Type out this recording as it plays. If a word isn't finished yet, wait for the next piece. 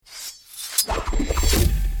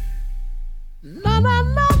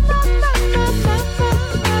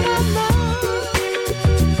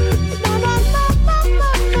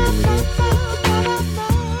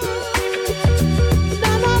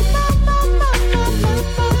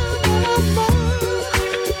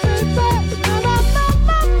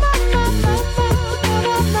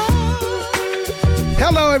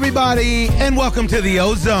everybody, and welcome to the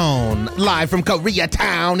Ozone. Live from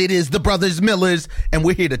Koreatown, it is the Brothers Millers, and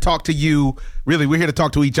we're here to talk to you. Really, we're here to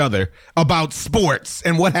talk to each other about sports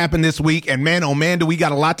and what happened this week. And man, oh man, do we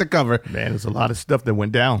got a lot to cover. Man, there's a lot of stuff that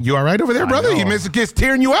went down. You all right over there, brother? You miss kids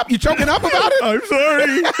tearing you up? You choking up about it? I'm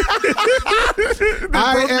sorry.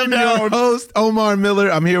 I am your host, Omar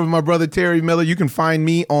Miller. I'm here with my brother, Terry Miller. You can find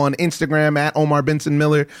me on Instagram at Omar Benson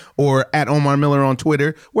Miller or at Omar Miller on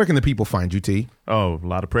Twitter. Where can the people find you, T? Oh, a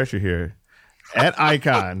lot of pressure here. At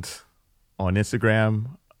Icons on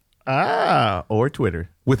Instagram or Twitter.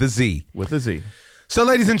 With a Z. With a Z. So,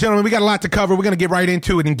 ladies and gentlemen, we got a lot to cover. We're going to get right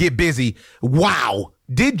into it and get busy. Wow.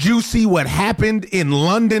 Did you see what happened in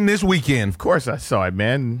London this weekend? Of course I saw it,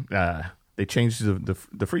 man. They changed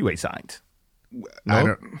the freeway signs.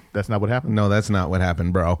 No, that's not what happened. No, that's not what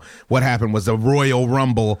happened, bro. What happened was a royal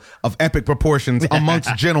rumble of epic proportions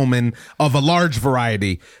amongst gentlemen of a large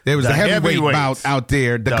variety. There was a heavyweight bout out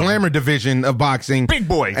there, the glamour division of boxing. Big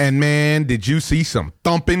boys. And man, did you see some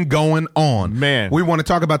thumping going on. Man. We want to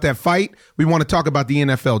talk about that fight. We want to talk about the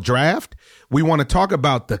NFL draft. We want to talk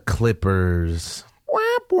about the Clippers.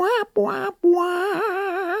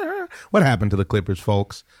 What happened to the Clippers,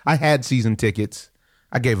 folks? I had season tickets.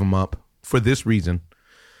 I gave them up. For this reason,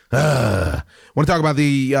 want to talk about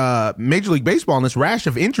the Major League Baseball and this rash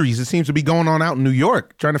of injuries that seems to be going on out in New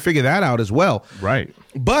York, trying to figure that out as well. Right.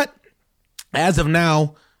 But as of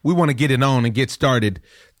now, we want to get it on and get started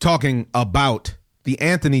talking about the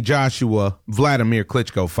Anthony Joshua Vladimir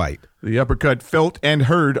Klitschko fight. The uppercut felt and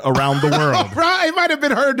heard around the world. It might have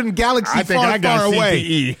been heard in galaxy far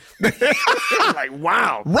away. Like,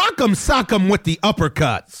 wow. Rock'em sock'em with the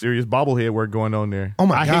uppercut. Serious bobblehead work going on there. Oh,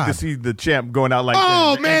 my God. I hate to see the champ going out like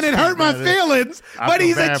that. Oh, man, it hurt my feelings. But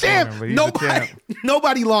he's a champ.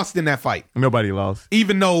 Nobody lost in that fight. Nobody lost.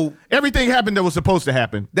 Even though everything happened that was supposed to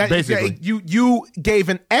happen, basically. You gave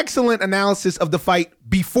an excellent analysis of the fight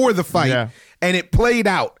before the fight, and it played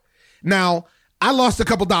out. Now, I lost a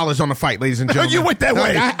couple dollars on the fight, ladies and gentlemen. You went that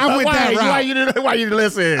way. I went that route. Why you didn't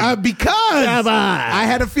listen? Because I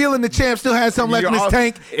had a feeling the champ still had something left in his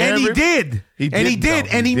tank, and he did.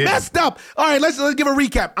 And he messed up. All right, let's give a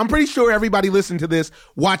recap. I'm pretty sure everybody listened to this,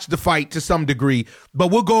 watched the fight to some degree, but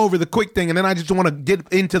we'll go over the quick thing, and then I just want to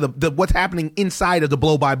get into the what's happening inside of the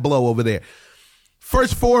blow-by-blow over there.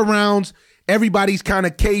 First 4 rounds, everybody's kind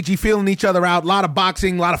of cagey, feeling each other out. A lot of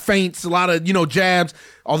boxing, a lot of feints, a lot of jabs.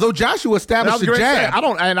 Although Joshua established a jab, I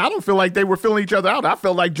don't feel like they were feeling each other out. I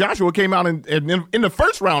felt like Joshua came out in the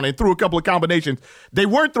first round and threw a couple of combinations. They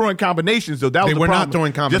weren't throwing combinations though. That was the problem. Not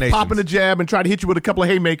throwing combinations. Just popping a jab and try to hit you with a couple of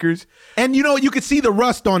haymakers. And you could see the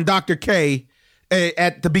rust on Dr. K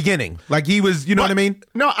at the beginning. Like he was, what I mean?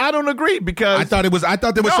 No, I don't agree because I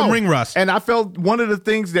thought there was some ring rust. And I felt one of the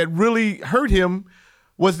things that really hurt him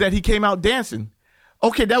was that he came out dancing.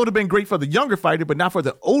 Okay, that would have been great for the younger fighter, but not for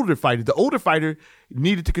the older fighter. The older fighter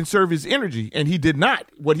needed to conserve his energy, and he did not.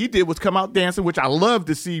 What he did was come out dancing, which I love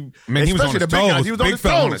to see. Man, he was on his toes. He was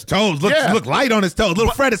on his toes. Look light on his toes.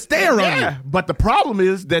 Little Fred Astaire on you. But the problem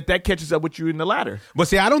is that catches up with you in the ladder. But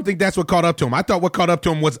see, I don't think that's what caught up to him. I thought what caught up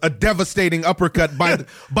to him was a devastating uppercut by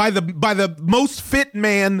the most fit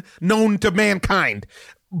man known to mankind.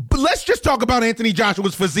 But let's just talk about Anthony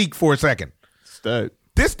Joshua's physique for a second. Stud.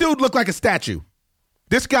 This dude looked like a statue.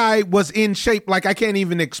 This guy was in shape like I can't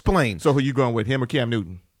even explain. So who you going with, him or Cam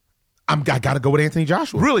Newton? I got to go with Anthony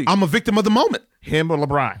Joshua. Really? I'm a victim of the moment. Him or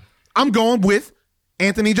LeBron? I'm going with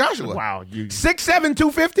Anthony Joshua. Wow. 6'7",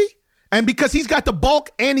 250. And because he's got the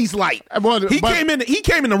bulk and he's light. He came in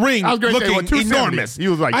the ring looking enormous. He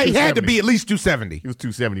was like 270. He had to be at least 270. He was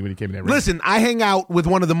 270 when he came in that ring. Listen, I hang out with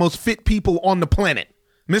one of the most fit people on the planet,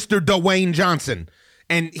 Mr. Dwayne Johnson.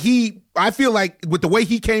 And I feel like with the way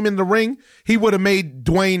he came in the ring, he would have made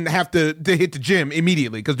Dwayne have to hit the gym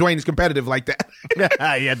immediately because Dwayne is competitive like that.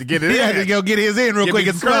 He had to get it in. He had to go get his in real quick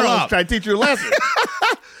and swell up. Try to teach you a lesson.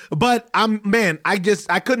 But I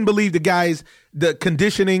couldn't believe the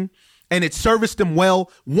conditioning, and it serviced him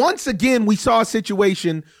well. Once again, we saw a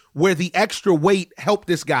situation where the extra weight helped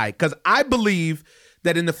this guy because I believe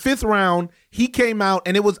that in the 5th round, he came out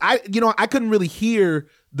and it was, I couldn't really hear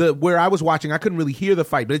where I was watching, I couldn't really hear the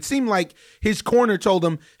fight, but it seemed like his corner told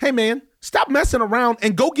him, hey man, stop messing around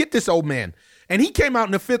and go get this old man. And he came out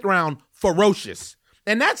in the 5th round ferocious.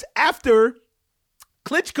 And that's after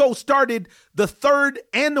Klitschko started the 3rd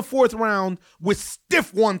and the 4th round with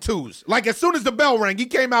stiff 1-2s. Like as soon as the bell rang, he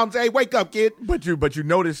came out and said, hey, wake up, kid. But you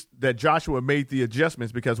noticed that Joshua made the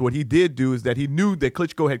adjustments because what he did do is that he knew that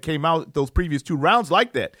Klitschko had came out those previous 2 rounds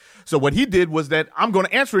like that. So what he did was that I'm going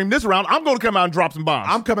to answer him this round. I'm going to come out and drop some bombs.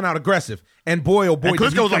 I'm coming out aggressive. And boy, oh boy. And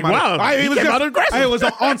Klitschko was like, wow. He came out aggressive. It was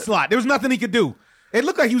an onslaught. There was nothing he could do. It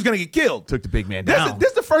looked like he was going to get killed. Took the big man This down.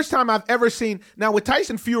 is the first time I've ever seen. Now, with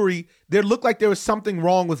Tyson Fury, there looked like there was something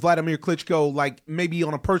wrong with Vladimir Klitschko, like maybe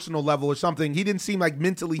on a personal level or something. He didn't seem like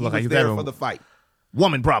mentally he was there for the fight.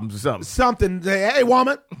 Woman problems or something. Something. Hey,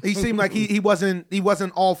 woman. He seemed like he wasn't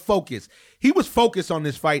all focused. He was focused on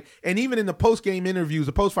this fight, and even in the post-game interviews,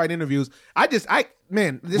 the post-fight interviews, there's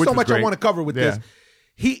so much I want to cover with this.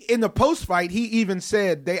 He, in the post-fight, he even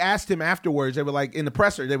said, they asked him afterwards, they were like, in the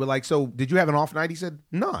presser, they were like, so did you have an off night? He said,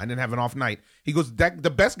 no, I didn't have an off night. He goes,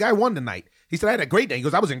 the best guy won tonight. He said, I had a great day. He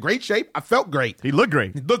goes, I was in great shape. I felt great. He looked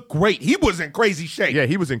great. He looked great. He was in crazy shape. Yeah,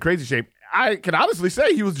 he was in crazy shape. I can honestly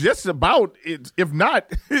say he was just about, if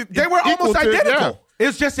not, they were almost identical.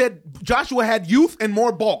 It's just that Joshua had youth and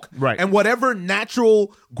more bulk. Right. And whatever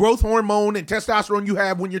natural growth hormone and testosterone you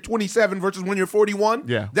have when you're 27 versus when you're 41,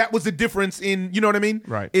 that was the difference in, you know what I mean?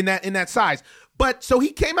 Right. In that size. But so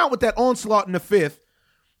he came out with that onslaught in the fifth,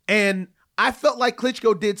 and I felt like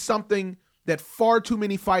Klitschko did something that far too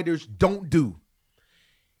many fighters don't do.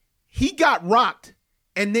 He got rocked,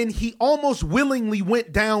 and then he almost willingly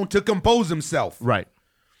went down to compose himself. Right.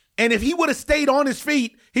 And if he would have stayed on his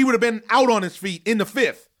feet, he would have been out on his feet in the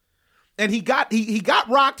fifth. And he got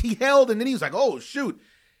rocked, he held, and then he was like, oh, shoot.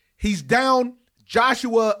 He's down.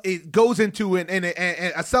 Joshua goes into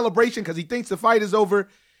a celebration because he thinks the fight is over.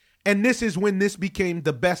 And this is when this became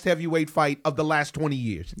the best heavyweight fight of the last 20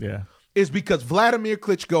 years. Yeah. Is because Vladimir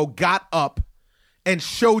Klitschko got up and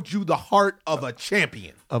showed you the heart of a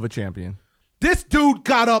champion. This dude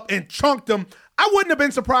got up and chunked him. I wouldn't have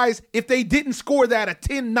been surprised if they didn't score that a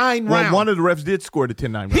 10-9 round. Well, one of the refs did score the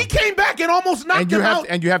 10-9 round. He came back and almost knocked him out.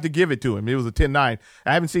 And you have to give it to him. It was a 10-9.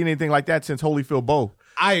 I haven't seen anything like that since Holyfield Bowe.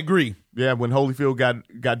 I agree. Yeah, when Holyfield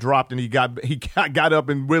got dropped and he got up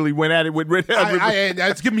and really went at it with Red.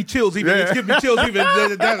 It's giving me chills even. It's giving me chills even.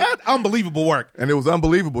 That's unbelievable work. And it was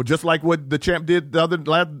unbelievable, just like what the champ did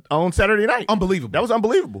on Saturday night. Unbelievable. That was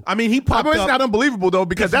unbelievable. I mean, he popped up. It's not unbelievable though,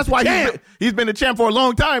 because that's why he's been the champ for a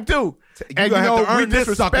long time too. And we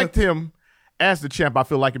disrespect him as the champ, I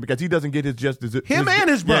feel like it, because he doesn't get his just him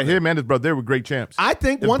and his brother. Yeah, him and his brother. They were great champs. I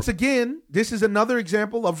think once again, this is another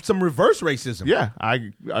example of some reverse racism. Yeah,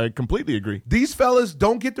 I completely agree. These fellas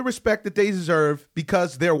don't get the respect that they deserve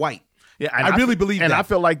because they're white. Yeah, I really believe that. And I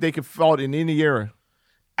feel like they could fought in any era.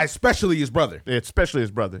 Especially his brother. Yeah, especially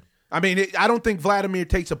his brother. I mean, I don't think Vladimir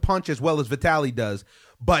takes a punch as well as Vitaly does,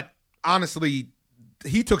 but honestly,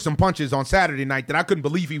 he took some punches on Saturday night that I couldn't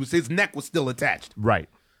believe his neck was still attached. Right.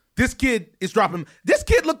 This kid is dropping. This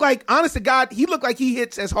kid looked like, honest to God, he looked like he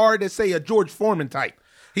hits as hard as, say, a George Foreman type.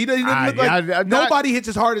 He didn't look like nobody hits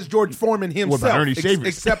as hard as George Foreman himself, Ernie Shavers?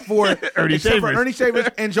 except for Ernie Shavers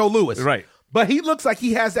and Joe Louis. Right. But he looks like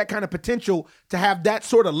he has that kind of potential to have that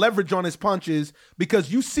sort of leverage on his punches,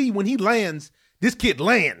 because you see when he lands, this kid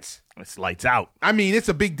lands. It's lights out. I mean, it's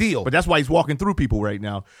a big deal. But that's why he's walking through people right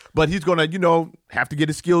now. But he's going to, have to get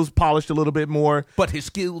his skills polished a little bit more. But his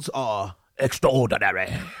skills are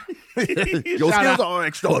extraordinary. Your skills are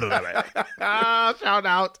extraordinary. Shout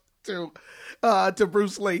out to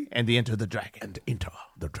Bruce Lee. And the Enter the Dragon. And Enter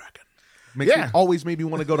the Dragon. Always made me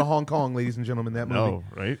want to go to Hong Kong, ladies and gentlemen, that movie. No,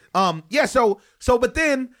 right? But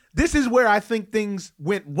then this is where I think things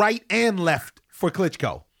went right and left for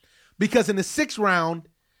Klitschko. Because in the sixth round,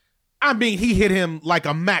 I mean, he hit him like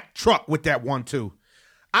a Mack truck with that 1-2.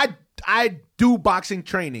 I do boxing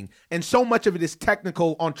training, and so much of it is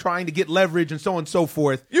technical on trying to get leverage and so on and so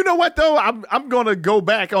forth. You know what, though? I'm going to go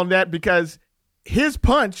back on that, because his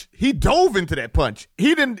punch, he dove into that punch.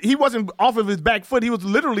 He wasn't off of his back foot. He was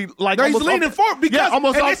literally like, no, he's leaning forward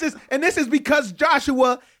because this is because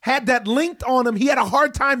Joshua had that linked on him. He had a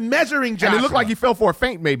hard time measuring Joshua. And it looked like he fell for a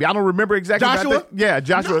feint, maybe. I don't remember exactly. Joshua?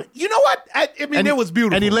 Joshua. No, you know what? I mean, it was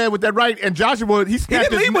beautiful. And he led with that right, and Joshua, he snapped He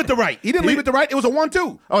didn't lead with the right. He didn't lead with the right. It was a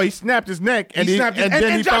 1-2. Oh, he snapped his neck, and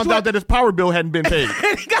then he found out that his power bill hadn't been paid.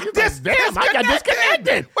 And he got damn, I got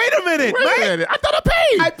disconnected. Wait a minute, man. I thought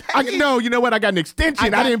I paid. No, you know what? I got an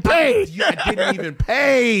extension. I didn't pay. I didn't even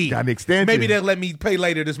pay. Got an extension. Maybe they'll let me pay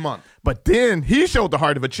later this month. But then he showed the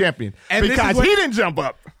heart of a champion, because he didn't jump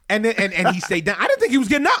up. And he stayed down. I didn't think he was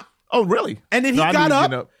getting up. Oh, really? And then he got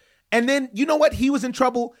up. And then, you know what? He was in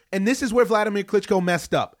trouble. And this is where Vladimir Klitschko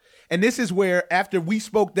messed up. And this is where, after we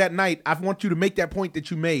spoke that night, I want you to make that point that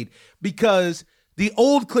you made. Because the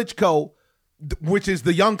old Klitschko, which is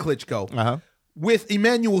the young Klitschko, with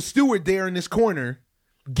Emmanuel Stewart there in this corner,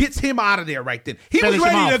 gets him out of there right then. He was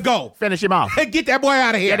ready to go. Finish him off. Get that boy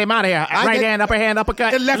out of here. Get him out of here. Right hand, upper hand,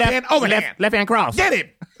 uppercut. Left hand, overhand. Left hand cross. Get him.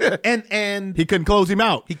 And He couldn't close him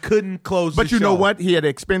out. he couldn't close But the you know show. what? He had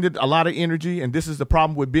expended a lot of energy, and this is the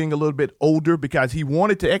problem with being a little bit older because he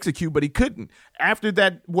wanted to execute, but he couldn't. After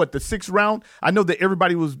that, the 6th round, I know that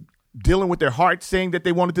everybody was dealing with their heart, saying that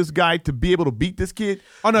they wanted this guy to be able to beat this kid.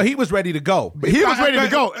 Oh, no, he was ready to go. He was ready to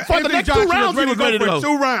go. For the Anthony next 2 Joshua rounds, he was ready to for go.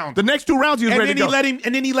 2 rounds. The next 2 rounds, he was ready to go.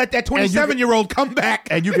 And then he let that 27-year-old come back.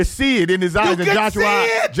 And you could see it in his eyes. You And could see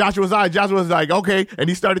it. Joshua's eyes. Joshua was like, okay. And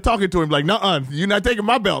he started talking to him like, nuh-uh, you're not taking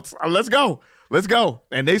my belts. Let's go. Let's go.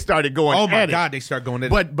 And they started going Oh, my at it. God, they start going at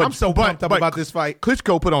But it. I'm so pumped up about this fight.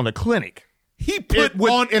 Klitschko put on a clinic. He put in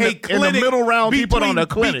on the- a in the clinic. middle round, he put on a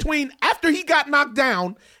clinic. After he got knocked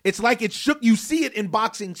down, it's like it shook. You see it in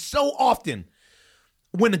boxing so often.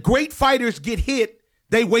 When the great fighters get hit,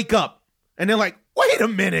 they wake up. And they're like, wait a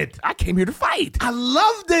minute. I came here to fight. I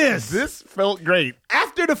love this. This felt great.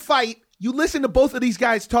 After the fight, you listen to both of these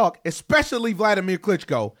guys talk, especially Vladimir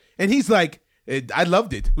Klitschko, and he's like, I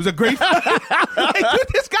loved it. It was a great fight. Like, dude,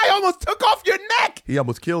 this guy almost took off your neck. He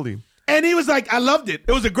almost killed him. And he was like, I loved it.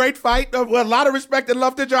 It was a great fight. A lot of respect and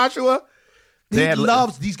love to Joshua.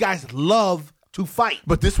 These guys love to fight.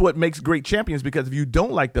 But this is what makes great champions, because if you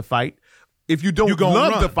don't like the fight, if you don't You're gonna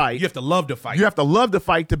love run. the fight, You have to love the fight. you have to love the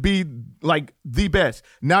fight to be like the best.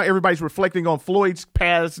 Now everybody's reflecting on Floyd's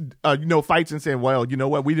past, fights and saying, well, you know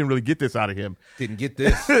what? We didn't really get this out of him. Didn't get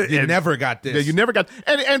this. You never got this. Yeah, you never got.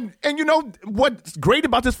 And you know what's great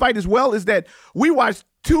about this fight as well is that we watched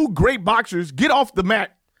 2 great boxers get off the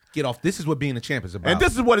mat. Get off. This is what being a champ is about. And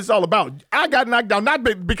this is what it's all about. I got knocked down, not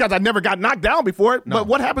because I never got knocked down before, No. but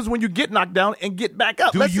what happens when you get knocked down and get back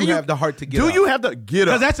up? Do Let's you see have the heart to get up? Do you have the get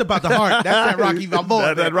up? Because that's about the heart. That's that Rocky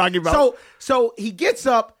Balboa. That Rocky Balboa. So he gets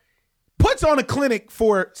up, puts on a clinic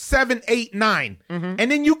for 7, 8, 9,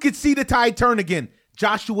 and then you could see the tide turn again.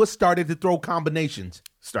 Joshua started to throw combinations.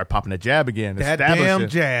 Start popping a jab again. That establish damn it.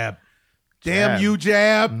 jab. Damn you,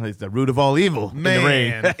 jab. It's the root of all evil. Man, in the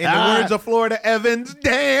ring. in the words of Florida Evans,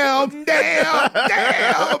 damn.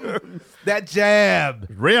 That jab.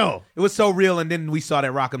 Real. It was so real, and then we saw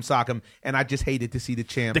that Rock'em Sock'em, and I just hated to see the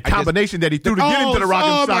champ. The combination that he threw to get into the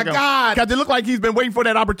Rock'em Sock'em. Oh, my God. Because it looked like he's been waiting for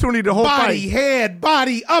that opportunity the whole Body, fight. head,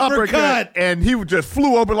 body, uppercut. And he just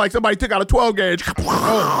flew open like somebody took out a 12 gauge. Oh,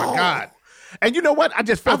 my God. And you know what? I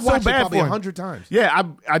just felt I've so watched it bad probably for him. 100 times. Yeah,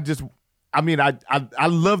 I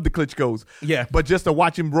love the Klitschkos. Yeah. But just to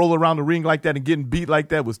watch him roll around the ring like that and getting beat like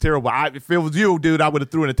that was terrible. If it was you, dude, I would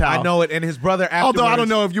have threw in a towel. I know it, and his brother afterwards. Although I don't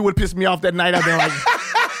know if you would have pissed me off that night. I'd been like,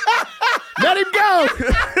 let him go.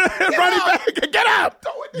 Run him back. Get up.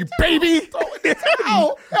 You baby.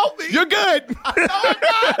 Oh, help me. You're good.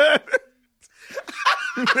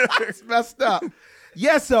 It's messed up.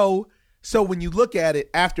 Yeah, so when you look at it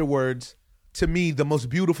afterwards, to me, the most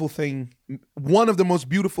beautiful thing, one of the most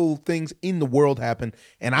beautiful things in the world happened,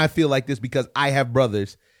 and I feel like this because I have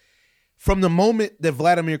brothers. From the moment that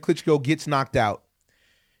Vladimir Klitschko gets knocked out,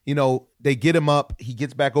 they get him up, he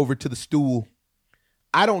gets back over to the stool.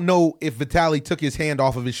 I don't know if Vitaly took his hand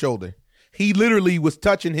off of his shoulder. He literally was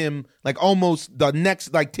touching him like almost the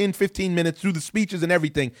next 10, 15 minutes through the speeches and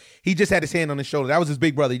everything. He just had his hand on his shoulder. That was his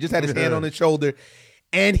big brother. He just had his hand on his shoulder,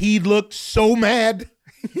 and he looked so mad.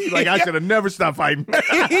 Like, I should have never stopped fighting.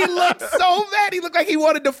 He looked so mad. He looked like he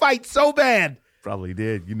wanted to fight so bad. Probably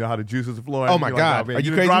did. You know how the juices are flowing. Oh, my You're God. like, Are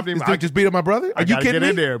you just dropped crazy? him. This dude just beat up my brother? Are you gotta kidding get me?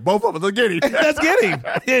 in there. Both of us are getting. Let's get him.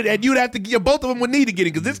 And you'd have to, both of them would need to get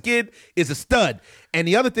him because this kid is a stud. And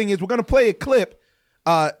the other thing is, we're going to play a clip.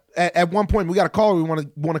 At one point, we got a call we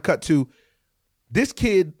want to cut to. This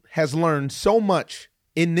kid has learned so much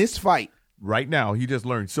in this fight. Right now, he just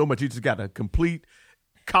learned so much. He just got a complete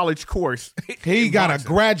college course. He got boxing. a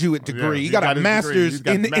graduate degree. Yeah, he got a his master's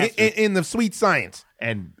degree. He's got the master's. in the sweet science.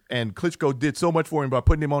 And Klitschko did so much for him by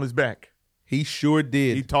putting him on his back. He sure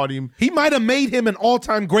did. He taught him. He might have made him an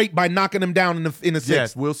all-time great by knocking him down in the Yes,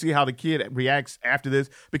 sixth. we'll see how the kid reacts after this.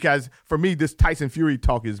 Because for me, this Tyson Fury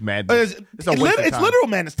talk is madness. It's a waste of time. literal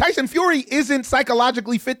madness. Tyson Fury isn't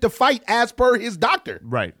psychologically fit to fight as per his doctor.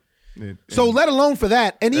 Right. So let alone for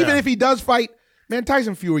that. And even Yeah. if he does fight, man,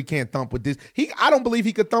 Tyson Fury can't thump with this. I don't believe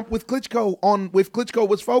he could thump with Klitschko if Klitschko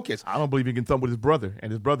was focused. I don't believe he can thump with his brother,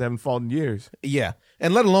 and his brother haven't fought in years. Yeah.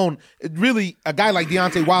 And let alone, really, a guy like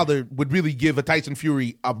Deontay Wilder would really give a Tyson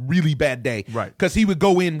Fury a really bad day. Right. Because he would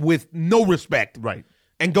go in with no respect. Right.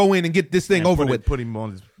 And go in and get this thing And over with. Put him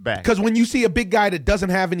on his back. Because when you see a big guy that doesn't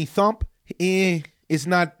have any thump, it's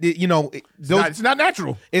not, It's not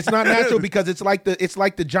natural. It's not natural because it's like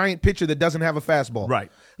the giant pitcher that doesn't have a fastball.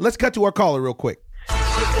 Right. Let's cut to our caller real quick.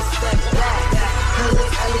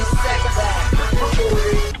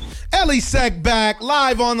 Ellie Sek back,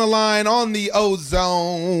 live on the line on the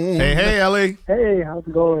Ozone. Hey, Ellie. Hey, how's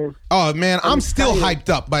it going? Oh, man, I'm still hyped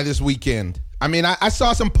up by this weekend. I mean, I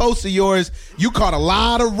saw some posts of yours. You caught a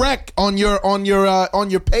lot of wreck on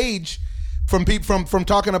your page from people from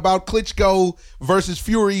talking about Klitschko versus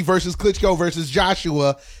Fury versus Klitschko versus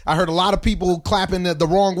Joshua. I heard a lot of people clapping the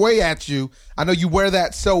wrong way at you. I know you wear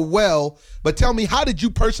that so well, but tell me, how did you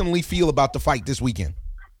personally feel about the fight this weekend?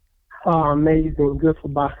 Oh, amazing. Good for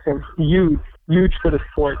boxing. Huge for the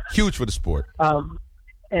sport. Huge for the sport.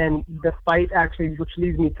 And the fight actually, which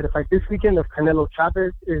leads me to the fight this weekend of Canelo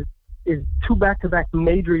Chavez, is two back-to-back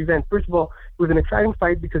major events. First of all, it was an exciting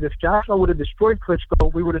fight because if Joshua would have destroyed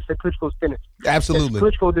Klitschko, we would have said Klitschko's finished. Absolutely.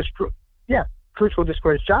 If Klitschko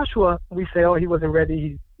destroys Joshua, we say, oh, he wasn't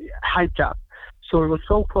ready. He's hype job. So it was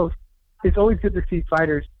so close. It's always good to see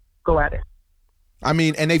fighters go at it. I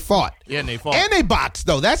mean, and they fought. Yeah, and they fought. And they boxed,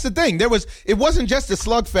 though. That's the thing. It wasn't just a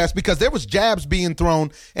slugfest because there was jabs being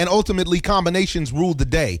thrown and ultimately combinations ruled the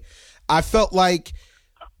day. I felt like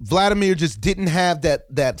Vladimir just didn't have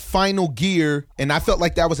that final gear, and I felt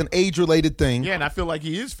like that was an age-related thing. Yeah, and I feel like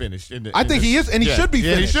he is finished. I think he is, and he should be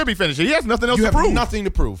finished. Yeah, he should be finished. He has nothing else you to have prove. nothing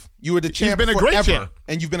to prove. You were the champ been a forever, great champ.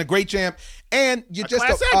 and you've been a great champ, and you're just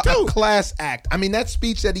class act, too. a class act. I mean, that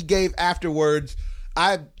speech that he gave afterwards,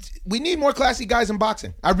 we need more classy guys in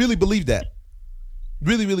boxing. I really believe that.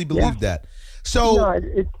 Really, really believe that. So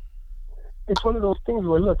it's one of those things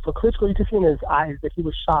where, look, for Klitschko, you could see in his eyes that he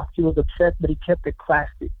was shocked. He was upset, but he kept it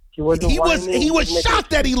classy. He was shocked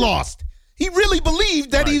that he lost. He really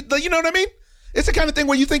believed that you know what I mean? It's the kind of thing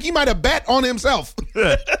where you think he might have bet on himself.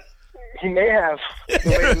 He may have. The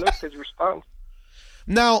way he looked, his response.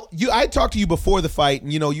 Now, I talked to you before the fight,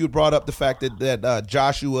 and you had brought up the fact that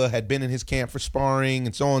Joshua had been in his camp for sparring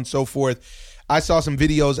and so on and so forth. I saw some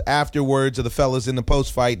videos afterwards of the fellas in the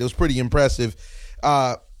post-fight. It was pretty impressive.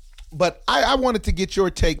 But I wanted to get your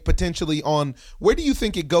take potentially on where do you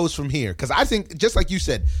think it goes from here? Because I think, just like you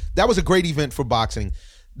said, that was a great event for boxing.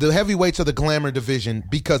 The heavyweights are the glamour division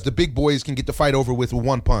because the big boys can get the fight over with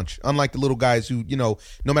one punch, unlike the little guys who, no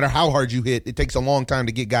matter how hard you hit, it takes a long time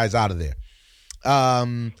to get guys out of there.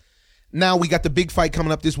 Now we got the big fight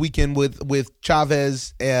coming up this weekend with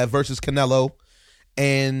Chavez versus Canelo.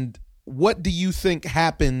 And what do you think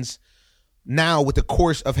happens now with the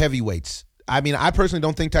course of heavyweights? I mean, I personally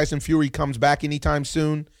don't think Tyson Fury comes back anytime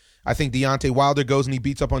soon. I think Deontay Wilder goes and he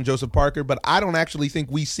beats up on Joseph Parker, but I don't actually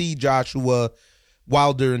think we see Joshua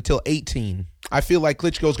Wilder until 18. I feel like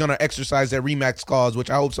Klitschko's going to exercise that rematch clause, which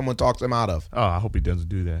I hope someone talks him out of. Oh, I hope he doesn't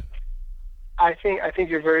do that. I think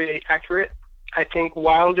you're very accurate. I think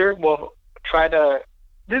Wilder will try to.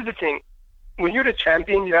 This is the thing: when you're the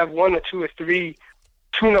champion, you have 1 or 2 or 3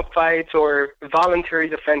 tune-up fights or voluntary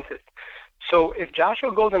defenses. So if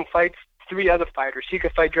Joshua goes and fights 3 other fighters, he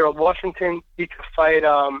could fight Gerald Washington, he could fight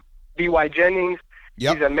B.Y. Jennings.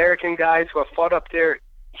 Yep. These American guys who have fought up there.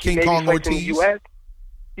 King Kong Ortiz. In the U.S.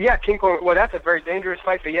 Yeah, King Kong. Well, that's a very dangerous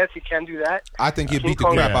fight, but yes, he can do that. I think he'll beat the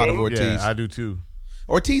crap out of Ortiz. Yeah, I do too.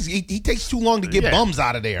 Ortiz, he takes too long to get bums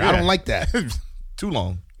out of there. Yeah. I don't like that. Too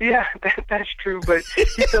long. Yeah, that's true, but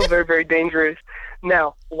he's still very, very dangerous.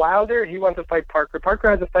 Now, Wilder, he wants to fight Parker. Parker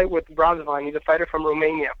has a fight with Razvan. He's a fighter from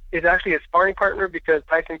Romania. He's actually a sparring partner because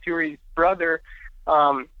Tyson Fury's brother,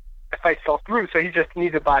 the fight fell through, so he just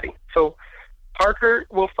needs a body. So Parker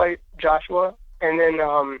will fight Joshua, and then,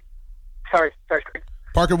 sorry, Craig.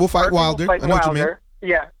 Parker will fight Wilder. I know what you mean.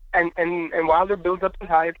 Yeah, and Wilder builds up his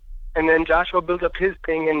hype, and then Joshua builds up his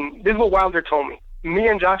thing, and this is what Wilder told me. Me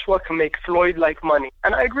and Joshua can make Floyd-like money.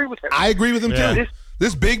 And I agree with him. I agree with him, too.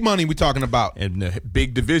 This big money we're talking about. In the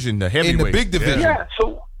big division, the heavyweight. In the big division. Yeah,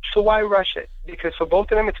 so why rush it? Because for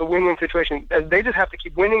both of them, it's a win-win situation. They just have to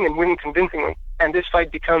keep winning and winning convincingly. And this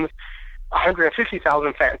fight becomes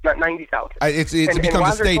 150,000 fans, not 90,000. It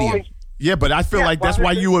becomes a stadium. Yeah, but I feel like that's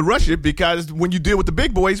why you would rush it, because when you deal with the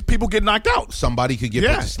big boys, people get knocked out. Somebody could get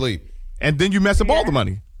put to sleep. And then you mess up all the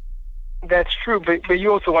money. That's true, but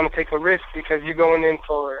you also want to take a risk because you're going in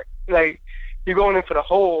for the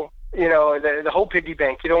whole, the whole piggy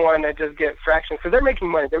bank. You don't want to just get fractions because they're making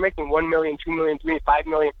money. They're making $1 million, $2 million, $3 million, $5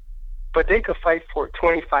 million, but they could fight for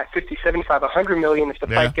 25, 50, 75, $100 million if the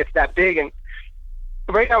fight gets that big. And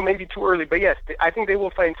right now, maybe too early, but yes, I think they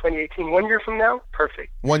will fight in 2018. 1 year from now,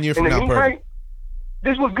 perfect. 1 year from now, perfect.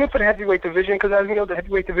 This was good for the heavyweight division because, as we know, the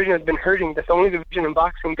heavyweight division has been hurting. That's the only division in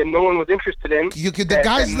boxing that no one was interested in. The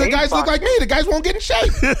guys look like me. The guys won't get in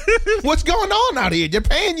shape. What's going on out here? They're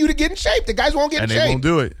paying you to get in shape. The guys won't get in shape. And they won't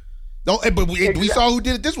do it. But we saw who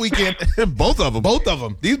did it this weekend. Both of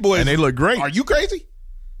them. These boys. And they look great. Are you crazy?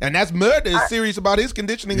 And that's Murder is serious about his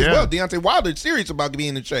conditioning as Yeah. well. Deontay Wilder is serious about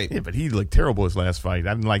being in shape. Yeah, but he looked terrible his last fight.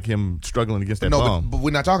 I didn't like him struggling against that No, bum. but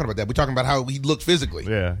we're not talking about that. We're talking about how he looked physically.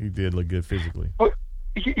 Yeah, he did look good physically. Well,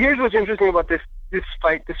 here's what's interesting about this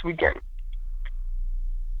fight this weekend.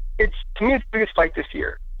 To me, it's the biggest fight this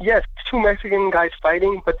year. Yes, two Mexican guys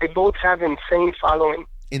fighting, but they both have insane following.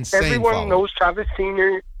 Insane Everyone following. knows Chavez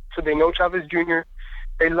Sr., so they know Chavez Jr.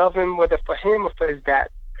 They love him, whether for him or for his dad.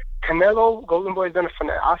 Canelo, Golden Boy,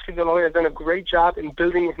 Oscar De La Hoya has done a great job in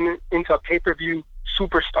building him into a pay-per-view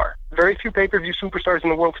superstar. Very few pay-per-view superstars in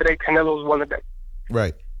the world today. Canelo is one of them.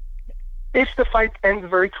 Right. If the fight ends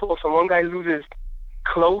very close and one guy loses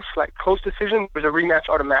close decision, there's a rematch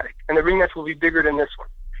automatic. And the rematch will be bigger than this one.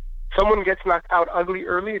 Someone gets knocked out ugly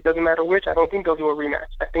early, it doesn't matter which, I don't think they'll do a rematch.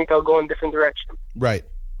 I think they'll go in different directions. Right.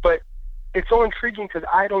 But it's so intriguing because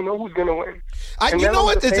I don't know who's going to win. You know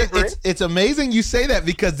what? Canelo's the favorite. It's amazing you say that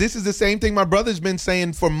because this is the same thing my brother's been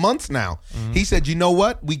saying for months now. He said, you know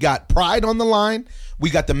what? We got pride on the line. We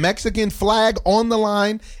got the Mexican flag on the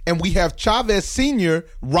line. And we have Chavez Sr.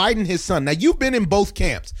 riding his son. Now, you've been in both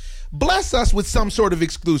camps. Bless us with some sort of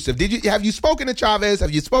exclusive. Have you spoken to Chavez?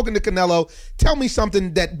 Have you spoken to Canelo? Tell me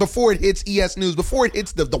something that before it hits ES News, before it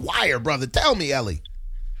hits the wire, brother. Tell me, Ellie.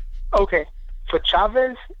 Okay. For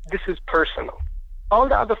Chavez, this is personal. All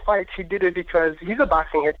the other fights, he did it because he's a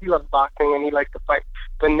boxing head. He loves boxing and he likes to fight.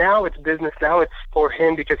 But now it's business. Now it's for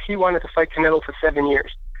him because he wanted to fight Canelo for 7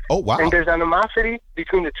 years. Oh, wow. And there's animosity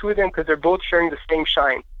between the two of them because they're both sharing the same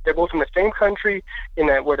shine. They're both from the same country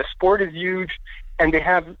where the sport is huge. And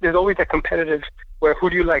there's always that competitive where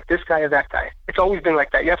who do you like, this guy or that guy? It's always been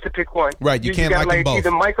like that. You have to pick one. Right, you can't gotta like them both.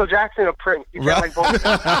 Either Michael Jackson or Prince. You can't like both of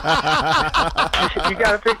them. You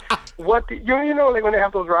got to pick you know, like when they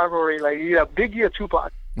have those rivalry, like Biggie or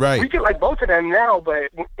Tupac. Right. We can like both of them now,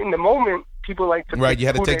 but in the moment, people like to Right, pick you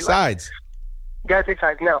had to who take they sides. Like. Got to take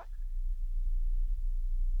sides. Now,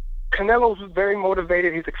 Canelo's very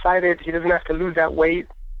motivated. He's excited. He doesn't have to lose that weight.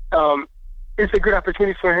 It's a good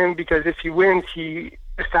opportunity for him because if he wins, he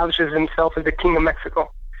establishes himself as the king of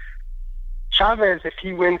Mexico. Chavez, if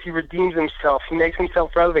he wins, he redeems himself. He makes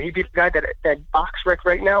himself relevant. He beat a guy that BoxRec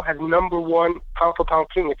right now has #1 pound-for-pound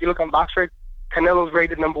king. If you look on BoxRec, Canelo's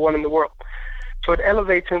rated #1 in the world. So it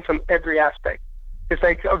elevates him from every aspect. It's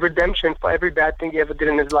like a redemption for every bad thing he ever did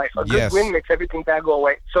in his life. A good win makes everything bad go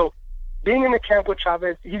away. So being in the camp with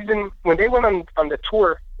Chavez, when they went on the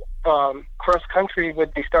tour, cross country,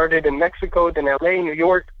 they started in Mexico, then LA, New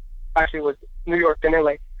York. Actually, it was New York, then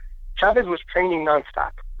LA. Chavez was training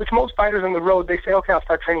nonstop, which most fighters on the road, they say, okay, I'll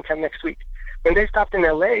start training camp next week. When they stopped in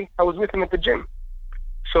LA, I was with him at the gym.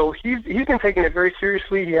 So he's been taking it very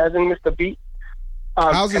seriously. He hasn't missed a beat.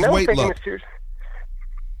 How's his weight look?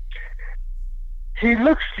 He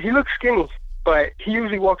looks skinny, but he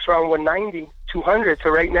usually walks around 190, 200. So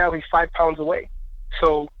right now he's 5 pounds away.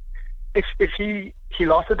 So if he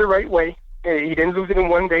lost it the right way, he didn't lose it in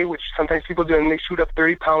one day, which sometimes people do, and they shoot up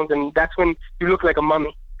 30 pounds, and that's when you look like a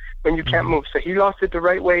mummy, when you can't move. So he lost it the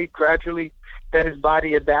right way, gradually let his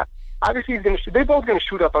body adapt. Obviously, they're both going to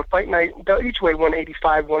shoot up on fight night. They'll each weigh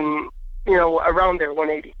 185, around there,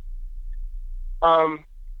 180.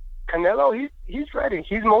 Canelo, he's ready.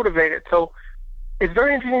 He's motivated. So it's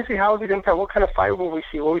very interesting to see how he's going to play. What kind of fight will we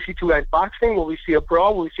see? Will we see two guys boxing? Will we see a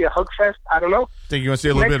brawl? Will we see a hug fest? I don't know. Think you're going to see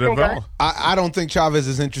a little bit of brawl? I don't think Chavez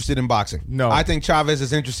is interested in boxing. No. I think Chavez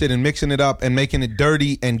is interested in mixing it up and making it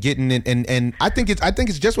dirty and getting it. And I think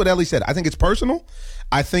it's just what Ellie said. I think it's personal.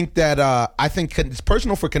 I think that it's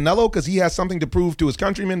personal for Canelo because he has something to prove to his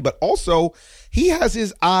countrymen, but also he has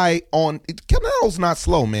his eye on Canelo's not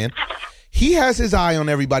slow, man. He has his eye on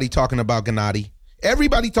everybody talking about Gennady.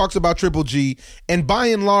 Everybody talks about Triple G, and by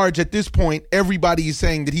and large, at this point, everybody is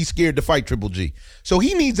saying that he's scared to fight Triple G. So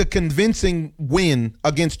he needs a convincing win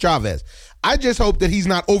against Chavez. I just hope that he's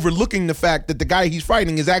not overlooking the fact that the guy he's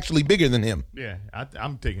fighting is actually bigger than him. Yeah,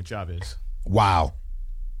 I'm taking Chavez. Wow.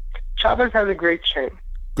 Chavez has a great chin.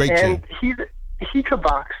 Great chin. And he could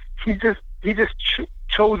box. He just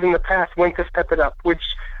chose in the past when to step it up, which,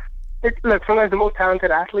 look, sometimes the most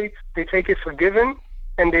talented athletes, they take it for given,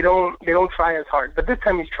 and they don't try as hard. But this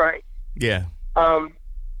time he's trying. Yeah.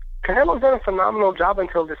 Canelo's done a phenomenal job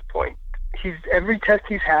until this point. He's every test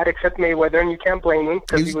he's had except Mayweather, and you can't blame him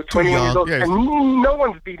because he was 21 years old. Yeah, and no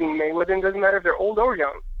one's beating Mayweather, and it doesn't matter if they're old or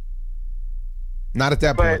young. Not at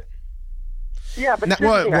that point. Yeah, but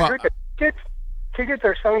I heard that tickets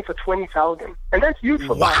are selling for $20,000, and that's huge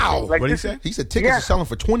for boxing. Like, what did he say? He said tickets are selling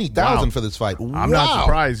for $20,000 for this fight. I'm not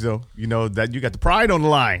surprised though. You know that you got the pride on the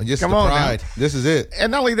line. Just Come the on, pride. now. This is it.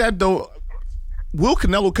 And not only that though, will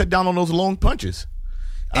Canelo cut down on those long punches?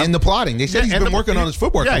 And the plotting. They said he's been working on his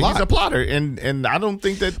footwork a lot. Yeah, he's a plotter, and I don't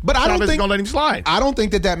think that But I don't Chavez think is going to let him slide. I don't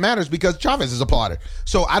think that matters because Chavez is a plotter.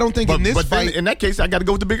 So I don't think in this but fight. then in that case, I got to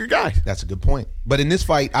go with the bigger guy. That's a good point. But in this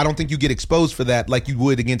fight, I don't think you get exposed for that like you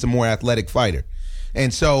would against a more athletic fighter.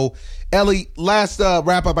 And so, Ellie, last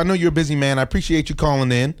wrap up. I know you're a busy man. I appreciate you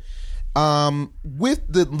calling in. With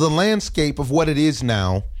the landscape of what it is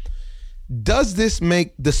now, does this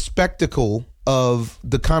make the spectacle of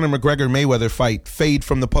the Conor McGregor-Mayweather fight fade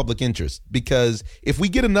from the public interest? Because if we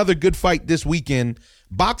get another good fight this weekend,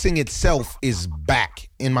 boxing itself is back,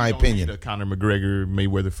 in my opinion. The Conor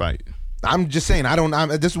McGregor-Mayweather fight. I'm just saying,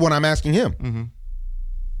 this is what I'm asking him.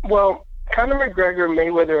 Mm-hmm. Well, Conor McGregor and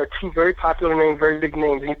Mayweather are two very popular names, very big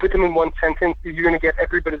names. And you put them in one sentence, you're going to get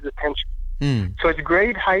everybody's attention. So it's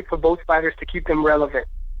great hype for both fighters to keep them relevant.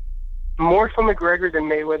 More for McGregor than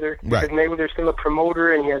Mayweather, because Mayweather's still a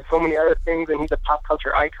promoter and he has so many other things and he's a pop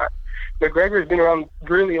culture icon. McGregor has been around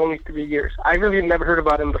really only 3 years. I really had never heard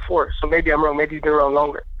about him before, so maybe I'm wrong. Maybe he's been around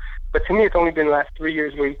longer. But to me, it's only been the last 3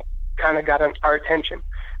 years where he kind of got our attention.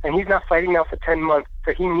 And he's not fighting now for 10 months,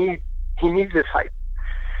 so he needs this hype.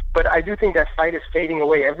 But I do think that fight is fading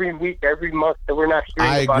away every week, every month, that we're not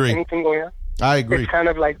hearing about anything going on. I agree. It's kind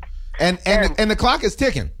of like... And the clock is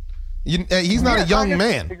ticking. He's not a young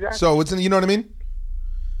man. Exactly. So it's, you know what I mean?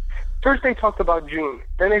 First they talked about June,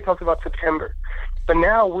 then they talked about September. But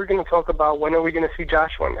now we're going to talk about when are we going to see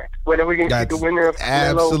Joshua next? When are we going to see the winner of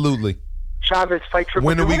Absolutely. Chavez fight Triple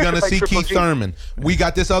When are we going to see Keith Thurman? We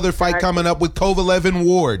got this other fight coming up with Kovalev and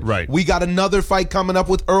Ward. Right. We got another fight coming up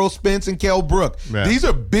with Earl Spence and Kell Brook. Yeah. These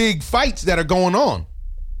are big fights that are going on.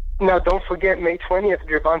 Now, don't forget May 20th,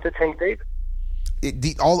 Gervonta Tank Davis.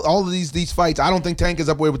 All of these fights, I don't think Tank is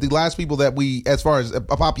up there with the last people that we, as far as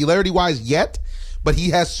popularity-wise yet, but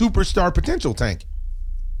he has superstar potential, Tank.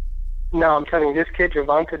 No, I'm telling you, this kid,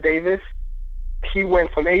 Gervonta Davis, he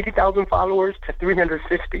went from 80,000 followers to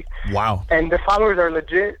 350. Wow. And the followers are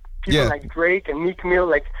legit. People like Drake and Meek Mill,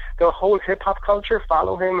 like the whole hip-hop culture,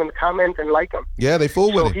 follow him and comment and like him. Yeah, they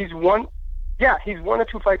fool with him. So he's one or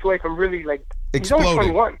two fights away from really, like, exploding. He's only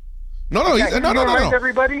 21. No.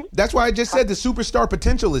 Everybody. That's why I just said the superstar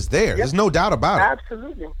potential is there. There's no doubt about it.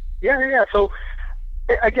 Absolutely. Yeah. So,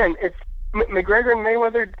 again, it's McGregor and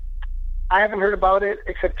Mayweather. I haven't heard about it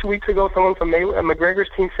except 2 weeks ago. Someone from McGregor's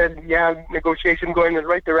team said, negotiation going in the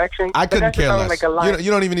right direction. I couldn't care less. Like you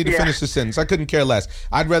don't even need to finish the sentence. I couldn't care less.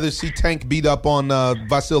 I'd rather see Tank beat up on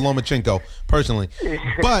Vasyl Lomachenko, personally.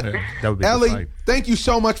 But, Ellie, thank you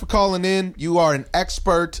so much for calling in. You are an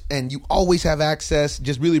expert, and you always have access.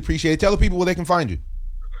 Just really appreciate it. Tell the people where they can find you.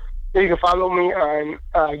 You can follow me on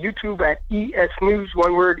YouTube at ES News,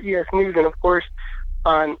 one word, ES News, and, of course,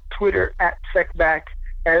 on Twitter at SecBack.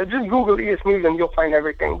 Just Google ES News and you'll find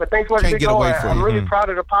everything. But thanks so much, Big O. I'm really proud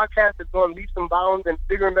of the podcast. It's going leaps and bounds and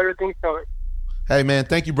bigger and better things coming. Hey, man,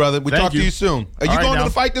 thank you, brother. We'll talk to you soon. Are you going to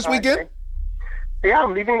the fight this weekend? Yeah,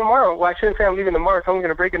 I'm leaving tomorrow. Well, I shouldn't say I'm leaving tomorrow. Someone's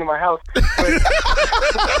going to break into my house. But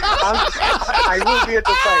I will be at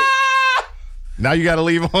the fight. Now you got to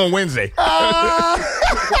leave on Wednesday.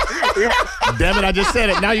 Damn it, I just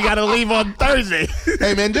said it. Now you got to leave on Thursday.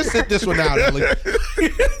 Hey, man, just sit this one out, Ellie.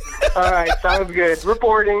 All right, sounds good.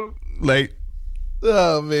 Reporting. Late.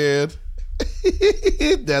 Oh, man.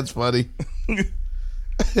 That's funny.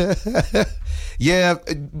 Yeah,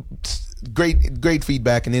 great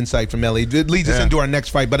feedback and insight from Ellie. It leads us into our next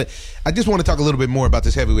fight, but I just want to talk a little bit more about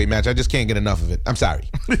this heavyweight match. I just can't get enough of it. I'm sorry.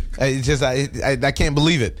 It's just I can't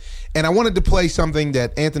believe it. And I wanted to play something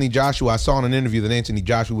that Anthony Joshua, I saw in an interview that Anthony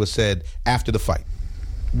Joshua said after the fight.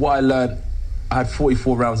 What I learned, I had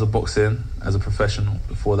 44 rounds of boxing as a professional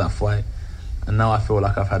before that fight, and now I feel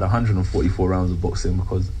like I've had 144 rounds of boxing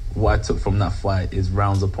because what I took from that fight is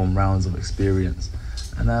rounds upon rounds of experience,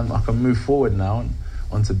 and I can move forward now and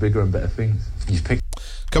onto bigger and better things.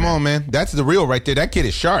 Come on, man. That's the real right there. That kid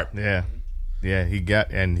is sharp. Yeah,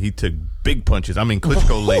 he took big punches. I mean,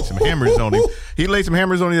 Klitschko laid some hammers on him. He laid some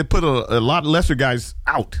hammers on him that put a lot lesser guys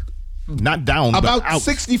out. Not down, about but out.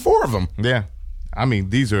 64 of them. Yeah. I mean,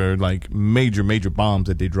 these are like major bombs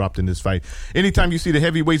that they dropped in this fight. Anytime you see the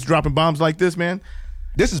heavyweights dropping bombs like this, man,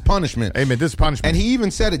 this is punishment. Hey, man, this is punishment. And he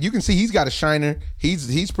even said it. You can see he's got a shiner.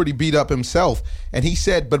 He's pretty beat up himself. And he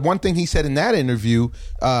said, but one thing he said in that interview,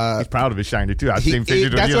 he's proud of his shiner too. I've seen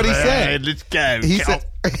pictures. That's what he said. Hey, let's go.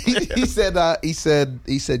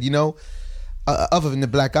 He said, you know, other than the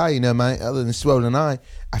black eye, you know, man, other than swollen eye,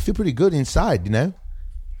 I feel pretty good inside, you know.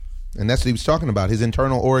 And that's what he was talking about, his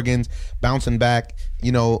internal organs bouncing back.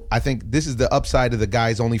 You know, I think this is the upside of the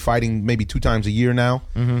guys only fighting maybe 2 times a year now.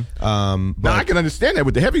 Now, I can understand that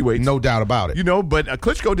with the heavyweights. No doubt about it. You know, but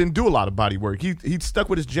Klitschko didn't do a lot of body work. He stuck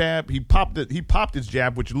with his jab. He popped his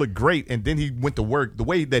jab, which looked great, and then he went to work the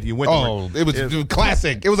way that he went to work. It was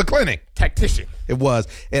classic. It was a clinic. Tactician. It was,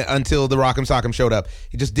 until the Rock'em Sock'em showed up.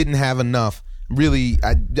 He just didn't have enough. Really,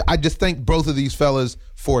 I just thank both of these fellas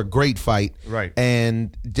for a great fight. Right.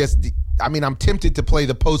 And I'm tempted to play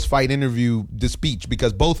the post-fight interview, the speech,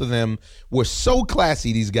 because both of them were so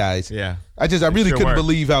classy, these guys. Yeah. I really couldn't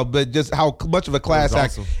believe how much of a class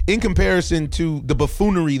act awesome. in comparison to the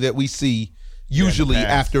buffoonery that we see usually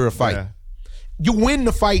after a fight. Yeah. You win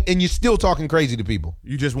the fight and you're still talking crazy to people.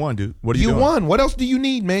 You just won, dude. What are you doing? You won. What else do you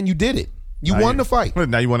need, man? You did it. You won the fight.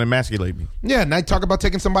 Now you want to emasculate me. Yeah, now you talk about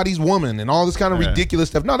taking somebody's woman and all this kind of ridiculous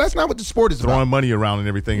stuff. No, that's not what the sport is Throwing about. money around and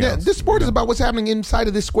everything else. This sport is about what's happening inside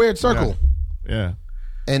of this squared circle. Yeah.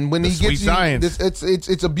 And when The he gets sweet science.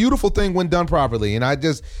 it's a beautiful thing when done properly. And And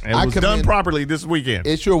it was done properly this weekend.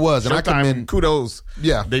 It sure was. And I Showtime, commend kudos.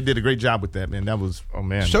 Yeah. They did a great job with that, man. That was, oh,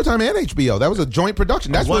 man. Showtime and HBO. That was a joint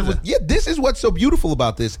production. That's what was was. Yeah, this is what's so beautiful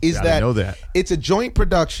about this is Gotta know that. it's a joint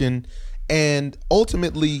production, and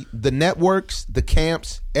ultimately the networks, the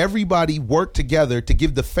camps, everybody work together to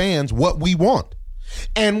give the fans what we want.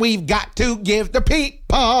 And we've got to give the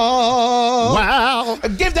people,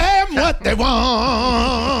 give them what they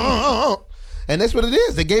want. And that's what it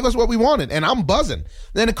is. They gave us what we wanted, and I'm buzzing.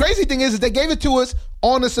 Then the crazy thing is they gave it to us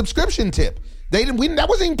on a subscription tip. That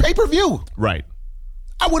wasn't even pay-per-view. Right.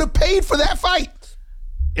 I would have paid for that fight.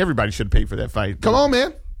 Everybody should pay for that fight. Come on,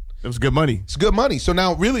 man. It was good money. It's good money. So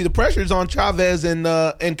now, really, the pressure is on Chavez and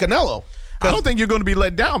Canelo. I don't think you're going to be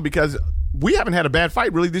let down because we haven't had a bad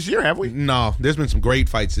fight really this year, have we? No, there's been some great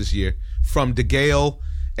fights this year. From DeGale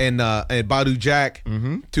and Badu Jack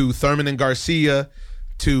to Thurman and Garcia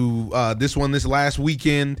to this last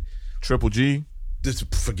weekend. Triple G.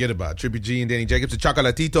 Just forget about it. Triple G and Danny Jacobs. To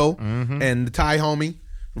Chocolatito and the Thai homie,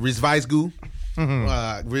 Rizvizgu.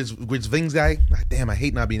 Rizvingsguy. Damn, I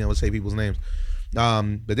hate not being able to say people's names.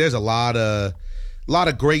 But there's a lot of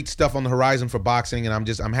great stuff on the horizon for boxing, and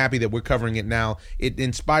I'm happy that we're covering it now. It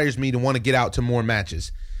inspires me to want to get out to more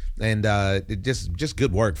matches, and it just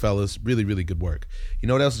good work, fellas. Really, really good work. You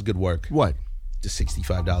know what else is good work? What? The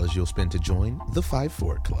 $65 you'll spend to join the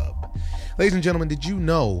 5-4 Club. Ladies and gentlemen, did you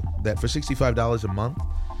know that for $65 a month,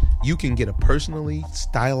 you can get a personally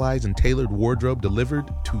stylized and tailored wardrobe delivered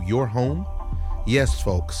to your home? Yes,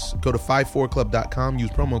 folks. Go to 54club.com, use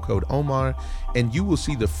promo code Omar, and you will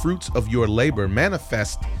see the fruits of your labor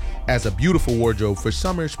manifest as a beautiful wardrobe for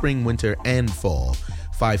summer, spring, winter, and fall.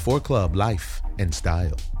 54 Club, life and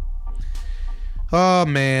style. Oh,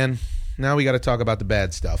 man. Now we got to talk about the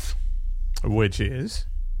bad stuff. Which is?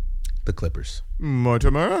 The Clippers.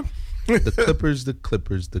 Mortimer? The Clippers, the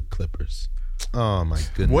Clippers, the Clippers. Oh, my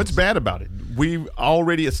goodness. What's bad about it? We've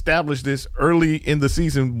already established this early in the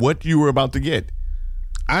season, what you were about to get.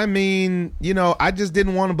 I mean, I just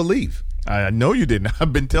didn't want to believe. I know you didn't.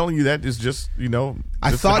 I've been telling you that. It's just,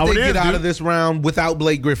 I thought they'd get out of this round without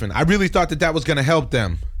Blake Griffin. I really thought that was going to help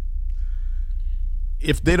them.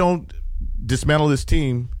 If they don't dismantle this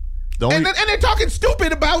team, and they're talking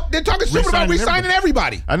stupid about re-signing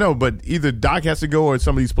everybody. I know, but either Doc has to go or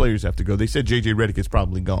some of these players have to go. They said J.J. Redick is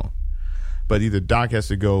probably gone. But either Doc has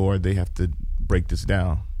to go or they have to break this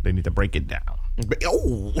down. They need to break it down.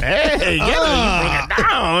 Oh, hey, get him! Break it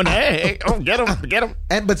down. Hey, get him!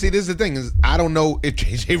 But see, this is the thing: is I don't know if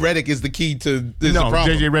J.J. Redick is the key to this. No,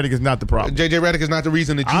 J.J. Redick is not the problem. J.J. Redick is not the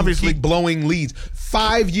reason that you Obviously, keep blowing leads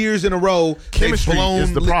 5 years in a row. Chemistry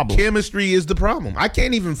is the problem. Chemistry is the problem. I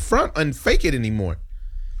can't even front and fake it anymore.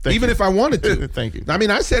 Thank even you. if I wanted to. Thank you. I mean,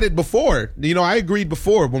 I said it before. I agreed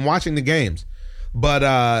before when watching the games.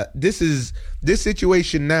 But this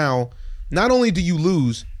situation now. Not only do you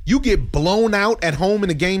lose, you get blown out at home in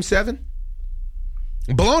a Game 7.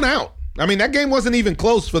 Blown out. I mean, that game wasn't even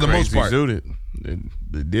close for the most part.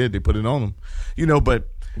 They did. They put it on them. But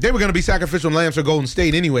they were going to be sacrificial lambs for Golden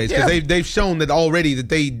State anyways, because they've shown that already that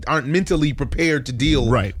they aren't mentally prepared to deal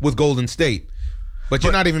with Golden State. But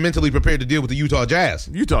you're not even mentally prepared to deal with the Utah Jazz.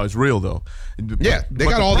 Utah is real, though. Yeah, they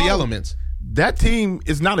got all the elements. That team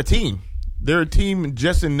is not a team. They're a team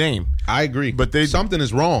just in name. I agree. But something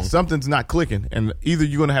is wrong. Something's not clicking. And either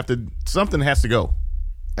you're going to have to, something has to go.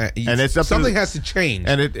 And it's something has to change.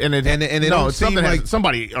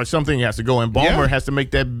 Somebody or something has to go. And Ballmer has to make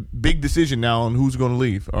that big decision now on who's going to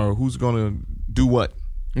leave or who's going to do what.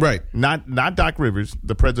 Right. Not Doc Rivers,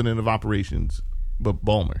 the president of operations, but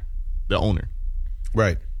Ballmer, the owner.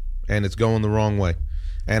 Right. And it's going the wrong way.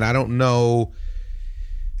 And I don't know.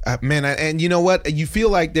 Man, and you know what? You feel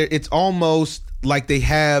like it's almost like they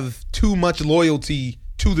have too much loyalty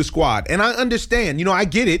to the squad. And I understand. I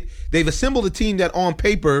get it. They've assembled a team that on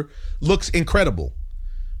paper looks incredible,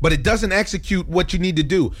 but it doesn't execute what you need to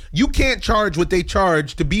do. You can't charge what they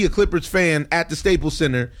charge to be a Clippers fan at the Staples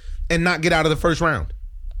Center and not get out of the first round.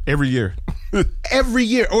 Every year. Every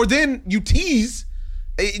year. Or then you tease.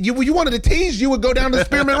 You wanted to tease, you would go down to the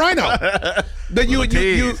Spearmint Rhino. Then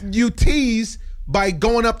you tease by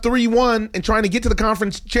going up 3-1 and trying to get to the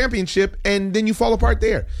conference championship, and then you fall apart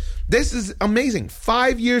there. This is amazing.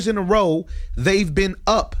 5 years in a row, they've been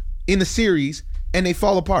up in the series, and they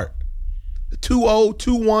fall apart. 2-0,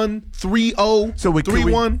 2-1, 3-0, so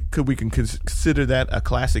 3-1. Could we consider that a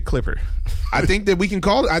classic Clipper? I think that we can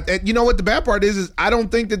call it. You know what the bad part is I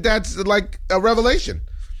don't think that that's like a revelation.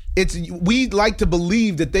 We like to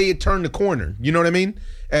believe that they had turned the corner. You know what I mean?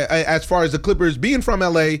 As far as the Clippers being from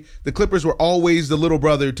LA, the Clippers were always the little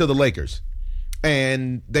brother to the Lakers,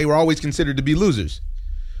 and they were always considered to be losers.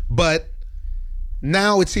 But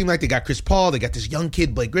now it seemed like they got Chris Paul, they got this young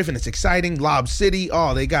kid Blake Griffin. It's exciting. Lob City.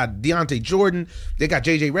 Oh, they got DeAndre Jordan. They got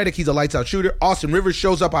JJ Redick. He's a lights out shooter. Austin Rivers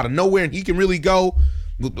shows up out of nowhere and he can really go.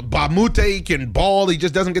 Bob Moute can ball. He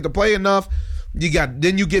just doesn't get to play enough.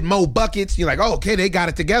 Then you get Mo buckets. You're like, oh, okay, they got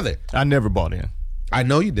it together. I never bought in. I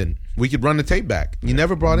know you didn't. We could run the tape back. You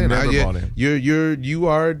never brought in. Bought in. You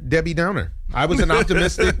are Debbie Downer. I was an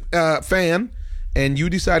optimistic fan, and you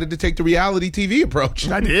decided to take the reality TV approach.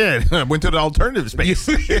 I did. I went to the alternative space.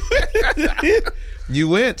 You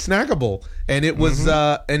went snackable, and it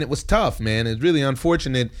was tough, man. It's really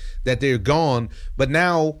unfortunate that they're gone. But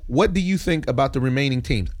now, what do you think about the remaining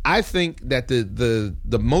teams? I think that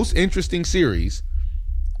the most interesting series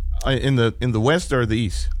in the West or the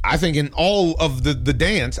East. I think in all of the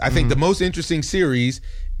dance, I think the most interesting series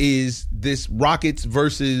is this Rockets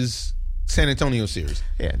versus San Antonio series.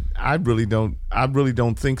 Yeah, I really don't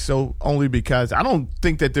think so. Only because I don't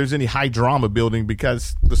think that there's any high drama building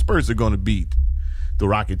because the Spurs are going to beat the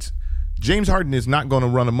Rockets. James Harden is not going to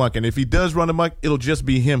run amok, and if he does run amok, it'll just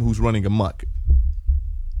be him who's running amok.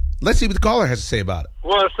 Let's see what the caller has to say about it.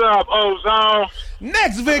 What's up, Ozone?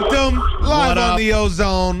 Next victim, live on the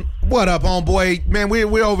Ozone. What up, homeboy? Man,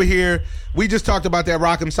 we're over here. We just talked about that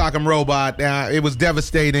Rock'em Sock'em robot. It was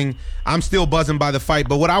devastating. I'm still buzzing by the fight,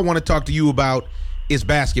 but what I want to talk to you about is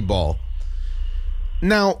basketball.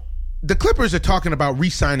 Now, the Clippers are talking about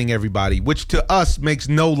re-signing everybody, which to us makes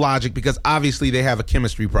no logic because obviously they have a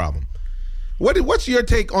chemistry problem. What's your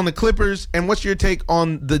take on the Clippers, and what's your take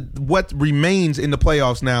on what remains in the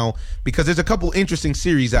playoffs now? Because there's a couple interesting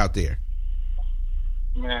series out there.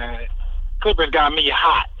 Man, Clippers got me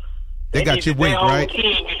hot. They got you weak, right?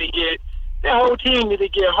 Their whole team need to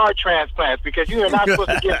get heart transplants because you are not supposed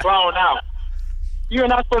to get blown out. You are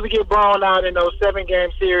not supposed to get blown out in those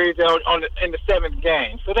 7-game series in the 7th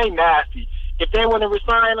game. So they nasty. If they want to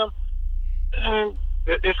resign them,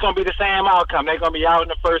 it's going to be the same outcome. They're going to be out in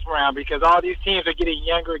the first round because all these teams are getting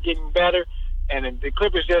younger, getting better, and the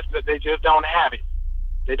Clippers just don't have it.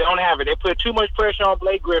 They don't have it. They put too much pressure on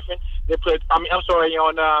Blake Griffin. On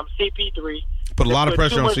CP3. Put a lot of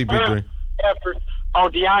pressure on CP3. Effort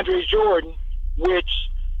on DeAndre Jordan, which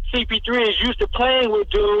CP3 is used to playing with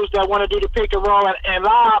dudes that want to do the pick and roll and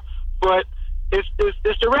lob, but it's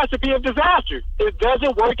the recipe of disaster. It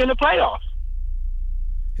doesn't work in the playoffs.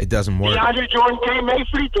 It doesn't work. DeAndre Jordan can't make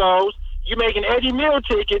free throws. You're making Eddie Mill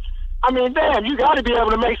tickets. I mean, damn, you got to be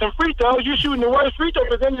able to make some free throws. You're shooting the worst free throw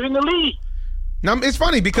percentage in the league. Now, it's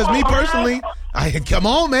funny because me personally, come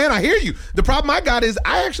on, man, I hear you. The problem I got is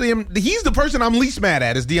he's the person I'm least mad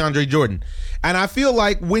at is DeAndre Jordan. And I feel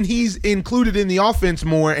like when he's included in the offense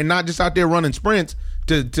more and not just out there running sprints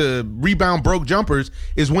to rebound broke jumpers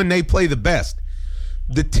is when they play the best.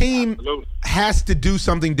 The team has to do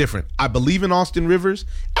something different. I believe in Austin Rivers.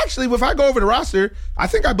 Actually, if I go over the roster, I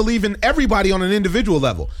think I believe in everybody on an individual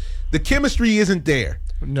level. The chemistry isn't there.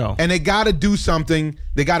 No. And they got to do something.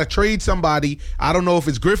 They got to trade somebody. I don't know if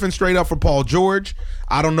it's Griffin straight up for Paul George.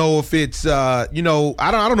 I don't know if it's, I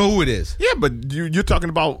don't know who it is. Yeah, but you're talking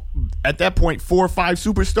about, at that point, 4 or 5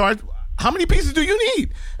 superstars. How many pieces do you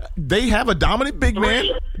need? They have a dominant big man.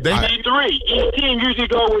 They need 3. Each team usually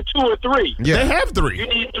go with 2 or 3. Yeah. They have 3. You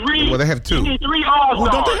need 3. Well, they have 2. You need 3 all-stars.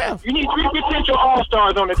 Who don't they have? You need 3 potential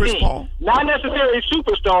all-stars on the Chris team. Paul. Not necessarily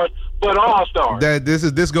superstars, but all-stars.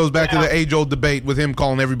 This goes back to the age-old debate with him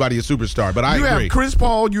calling everybody a superstar, but I agree. You have Chris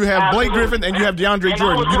Paul, you have Blake Griffin, and you have DeAndre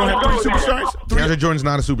Jordan. You don't have 3 superstars? DeAndre Jordan's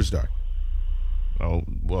not a superstar. Oh,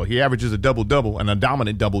 well, he averages a double-double and a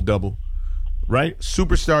dominant double-double. right?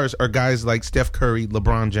 Superstars are guys like Steph Curry,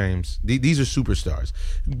 LeBron James. These are superstars.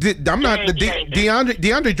 I'm not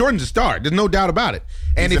DeAndre Jordan's a star. There's no doubt about it.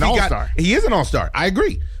 And He's if an all-star. He is an all-star. I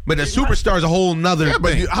agree. But a superstar is a whole nother Yeah,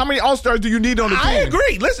 but thing. how many all-stars do you need on the team? I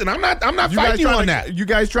agree. Listen, I'm not fighting you on that. You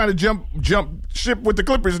guys trying to jump ship with the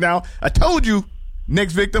Clippers now. I told you,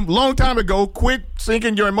 next victim, long time ago, quit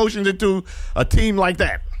sinking your emotions into a team like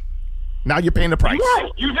that. Now you're paying the price. Right,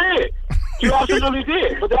 you did. You absolutely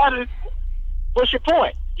did. But what's your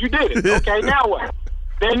point? You did it. Okay, now what?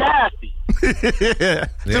 They're nasty.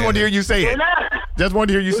 Just want to hear you say They're it. nasty. Just want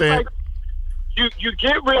to hear you say it. You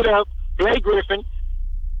get rid of Blake Griffin.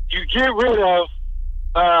 You get rid of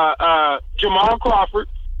Jamal Crawford.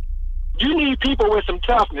 You need people with some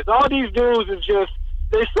toughness. All these dudes is just,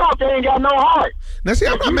 they suck. They ain't got no heart. Now, see,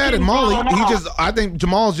 I'm not mad at Molly. I think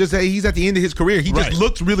Jamal's he's at the end of his career. He just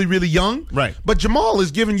looks really, really young. Right. But Jamal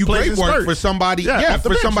is giving you Plays great his work spurt. for somebody. Yeah, off the for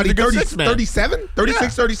bench. somebody He's a good 30, sixth man. 37, 36, Yeah.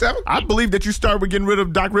 37. I believe that you start with getting rid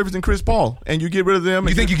of Doc Rivers and Chris Paul, and you get rid of them.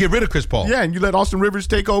 You think you get rid of Chris Paul? Yeah, and you let Austin Rivers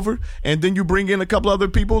take over, and then you bring in a couple other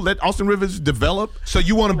people, let Austin Rivers develop. So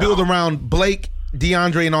you want to build around Blake,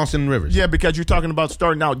 DeAndre, and Austin Rivers? Yeah, because you're talking about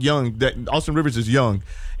starting out young. That Austin Rivers is young,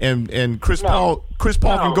 and Chris Paul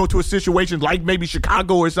can go to a situation like maybe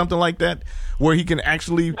Chicago or something like that, where he can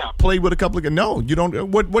actually play with a couple of. No, you don't.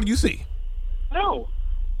 What do you see? No,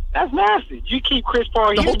 that's nasty. You keep Chris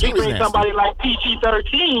Paul The here, whole team you is bring nasty. somebody like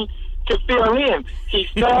PG-13 to fill in. He's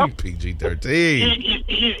tough. PG-13.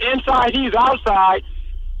 He's inside. He's outside.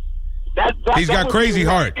 He's got crazy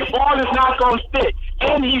heart. The ball is not going to stick,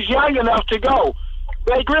 and he's young enough to go.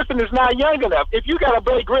 Blake Griffin is not young enough. If you got a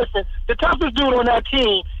Blake Griffin, the toughest dude on that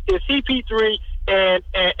team is CP3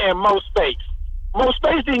 and Mo Space. Mo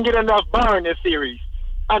Space didn't get enough burn this series,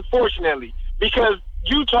 unfortunately, because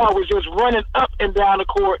Utah was just running up and down the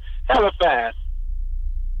court hella fast.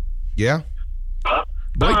 Yeah.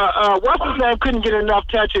 What's his name couldn't get enough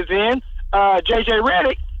touches in, J.J.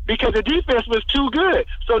 Redick, because the defense was too good.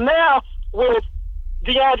 So now with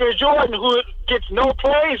DeAndre Jordan, who gets no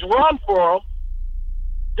plays run for him,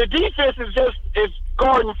 the defense is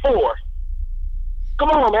guarding 4. Come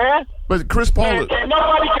on, man. But Chris Paul, And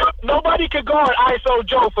nobody could guard ISO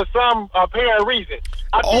Joe for some apparent reason.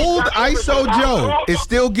 I think Old Doc Rivers ISO Joe out- is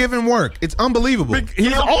still giving work. It's unbelievable.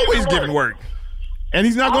 he's always giving work, and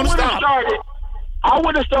he's not going to stop. I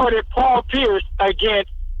would have started Paul Pierce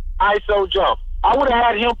against ISO Joe. I would have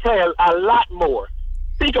had him play a lot more.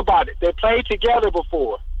 Think about it. They played together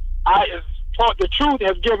before. The truth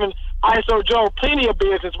has given ISO Joe plenty of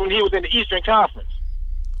business when he was in the Eastern Conference.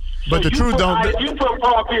 But So the truth you put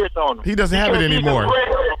Paul Pierce on him. He doesn't have it Because he's anymore.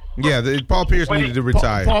 aggressive. Yeah, Paul Pierce needed to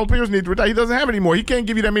retire. Paul Pierce needs to retire. He doesn't have it anymore. He can't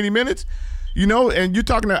give you that many minutes. You know, and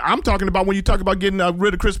I'm talking about when you talk about getting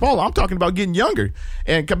rid of Chris Paul, I'm talking about getting younger.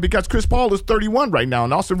 And because Chris Paul is 31 right now,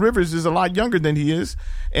 and Austin Rivers is a lot younger than he is.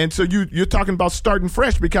 And so you're talking about starting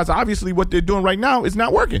fresh, because obviously what they're doing right now is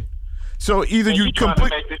not working. So either And you trying to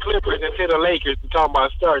make the Clippers instead of Lakers and talking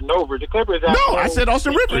about starting over. The Clippers. No, I said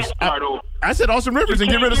Austin Rivers. Start over. I said Austin Rivers and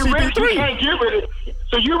get rid of You CP3. can't get rid of.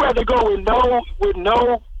 So you rather go with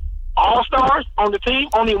no all-stars on the team,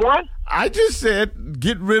 only one? I just said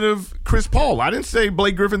get rid of Chris Paul. I didn't say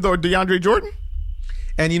Blake Griffin or DeAndre Jordan.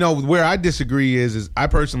 And, you know, where I disagree is I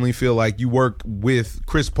personally feel like you work with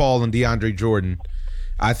Chris Paul and DeAndre Jordan.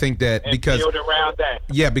 I think that And because build around that.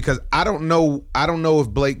 Yeah, because I don't know if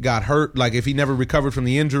Blake got hurt, like if he never recovered from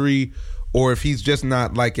the injury, or if he's just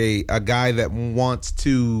not like a guy that wants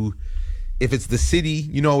to, if it's the city,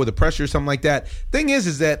 you know, with the pressure or something like that. Thing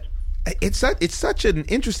is that it's such an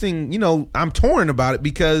interesting, you know, I'm torn about it,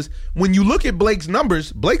 because when you look at Blake's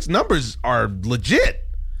numbers are legit.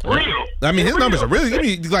 Real. I mean, his numbers are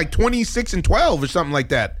really like 26 and 12 or something like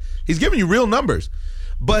that. He's giving you real numbers,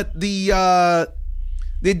 but they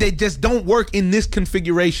just don't work in this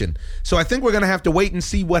configuration. So I think we're going to have to wait and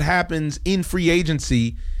see what happens in free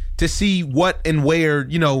agency to see what and where,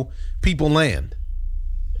 you know, people land.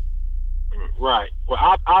 Right.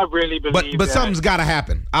 Well, I really believe But that something's got to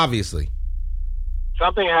happen, obviously.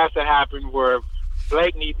 something has to happen where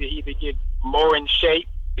Blake needs to either get more in shape.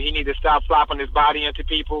 He needs to stop flopping his body into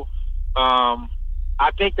people. I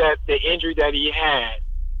think that the injury that he had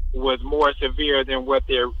was more severe than what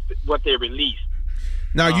they released.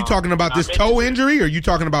 Now, are you talking about this toe injury, or are you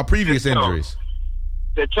talking about previous injuries?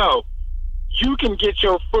 The toe. You can get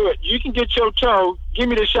your foot. You can get your toe. Give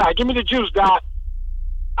me the shot. Give me the juice, Doc.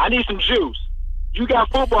 I need some juice. You got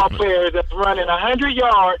football players that's running 100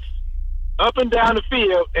 yards up and down the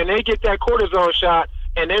field, and they get that cortisone shot,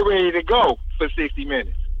 and they're ready to go for 60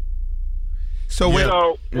 minutes. So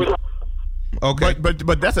Okay.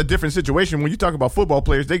 But that's a different situation. When you talk about football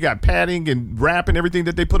players, they got padding and wrap and everything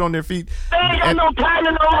that they put on their feet. They ain't got no padding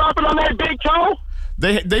and no wrapping on that big toe.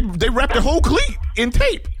 They wrap the whole cleat in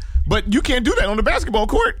tape. But you can't do that on the basketball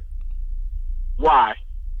court. Why?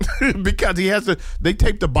 Because they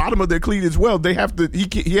tape the bottom of their cleat as well. He has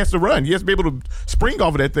to run. He has to be able to spring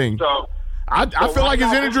off of that thing. So I feel like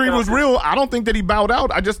his injury was real. I don't think that he bowed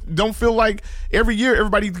out. I just don't feel like every year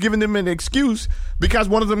everybody's giving them an excuse because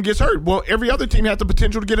one of them gets hurt. Well, every other team has the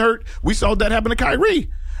potential to get hurt. We saw that happen to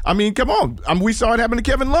Kyrie. I mean, come on. We saw it happen to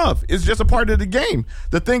Kevin Love. It's just a part of the game.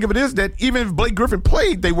 The thing of it is that even if Blake Griffin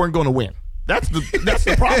played, they weren't going to win. That's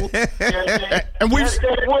the problem. And we've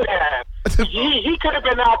he could have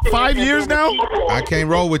been out there 5 years now. I can't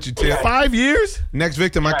roll with you, Tim. 5 years. Next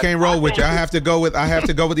victim, I can't roll with you. I have to go with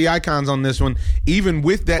the Icons on this one. Even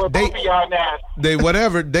with that,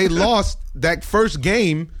 they lost that first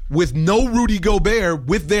game with no Rudy Gobert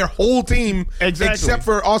with their whole team except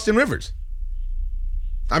for Austin Rivers.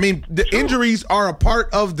 I mean, the injuries are a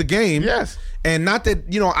part of the game. Yes. And not that,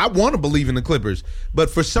 I want to believe in the Clippers, but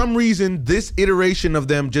for some reason, this iteration of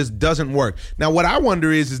them just doesn't work. Now, what I wonder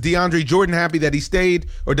is DeAndre Jordan happy that he stayed,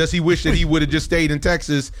 or does he wish that he would have just stayed in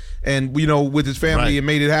Texas and, with his family and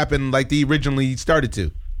made it happen like they originally started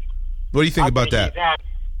to? What do you think about that?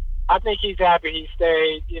 I think he's happy he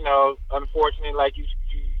stayed. Unfortunately, like you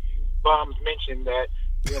bums mentioned that,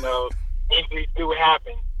 injuries do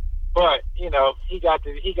happen. But, he got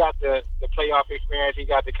the playoff experience, he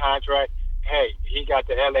got the contract. Hey, he got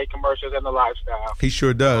the LA commercials and the lifestyle. He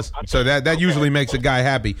sure does. So that usually makes a guy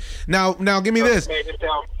happy. Now give me this.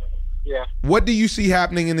 Yeah. What do you see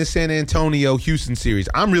happening in the San Antonio-Houston series?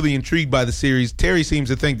 I'm really intrigued by the series. Terry seems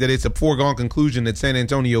to think that it's a foregone conclusion that San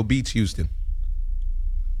Antonio beats Houston.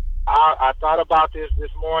 I thought about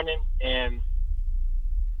this morning, and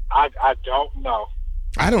I don't know.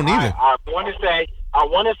 I don't either. I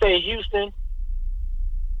want to say Houston,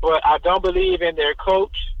 but I don't believe in their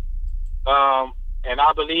coach. And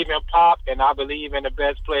I believe in Pop, and I believe in the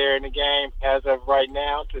best player in the game as of right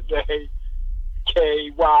now today,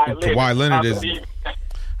 Kawhi Leonard is.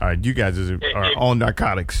 All right, you guys are on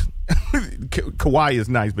narcotics. Kawhi is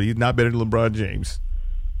nice, but he's not better than LeBron James.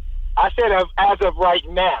 I said as of right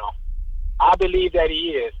now, I believe that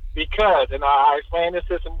he is because, and I explained this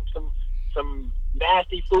to some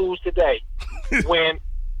nasty fools today. When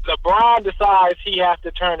LeBron decides he has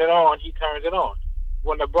to turn it on, he turns it on.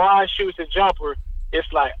 When LeBron shoots a jumper,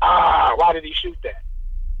 it's like, why did he shoot that?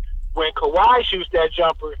 When Kawhi shoots that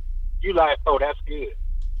jumper, you like, oh, that's good.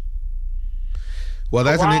 Well,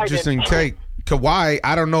 that's an interesting take. Kawhi,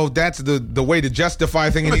 I don't know if that's the way to justify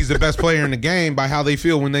thinking he's the best player in the game by how they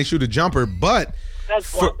feel when they shoot a jumper, but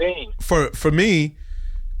that's one thing. For me,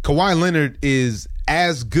 Kawhi Leonard is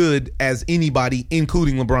as good as anybody,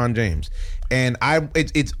 including LeBron James. And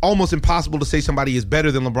it's almost impossible to say somebody is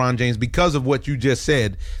better than LeBron James because of what you just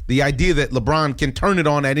said. The idea that LeBron can turn it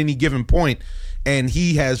on at any given point, and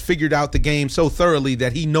he has figured out the game so thoroughly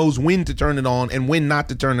that he knows when to turn it on and when not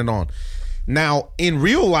to turn it on. Now, in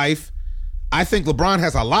real life, I think LeBron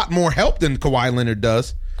has a lot more help than Kawhi Leonard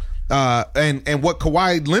does. And what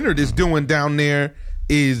Kawhi Leonard is doing down there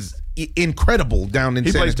is incredible down in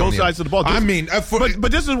San Antonio. He plays both sides of the ball.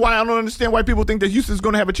 But this is why I don't understand why people think that Houston's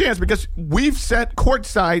going to have a chance, because we've sat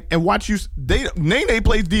courtside and watched you. Nene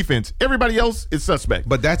plays defense. Everybody else is suspect.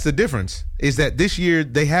 But that's the difference, is that this year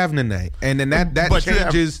they have Nene, and then that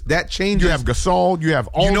changes. You have Gasol. You have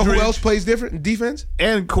Aldridge. You know who else plays defense?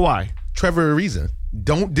 And Kawhi. Trevor Ariza.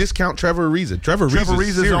 Don't discount Trevor Ariza. Trevor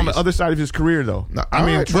Ariza is on the other side of his career, though. No,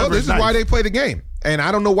 this is why they play the game. And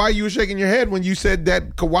I don't know why you were shaking your head when you said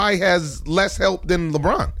that Kawhi has less help than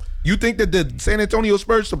LeBron. You think that the San Antonio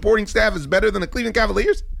Spurs supporting staff is better than the Cleveland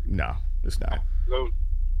Cavaliers? No, it's not.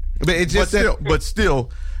 But it's just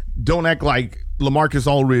still, don't act like LaMarcus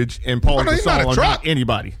Aldridge and Paul Gasol are not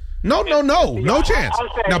anybody. No chance.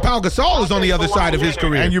 Now, Paul Gasol is on the other side of his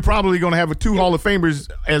career. And you're probably going to have two Hall of Famers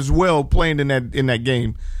as well playing in that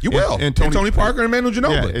game. You will. And Tony Parker and Manu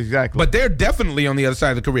Ginobili. Yeah, exactly. But they're definitely on the other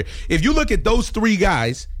side of the career. If you look at those three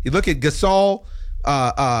guys, you look at Gasol,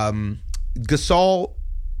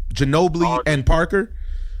 Ginobili, and Parker,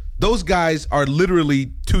 those guys are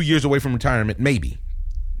literally 2 years away from retirement, maybe.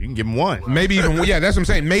 You can give him one. Maybe even, that's what I'm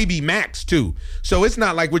saying. Maybe max two. So it's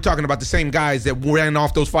not like we're talking about the same guys that ran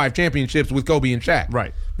off those 5 championships with Kobe and Shaq.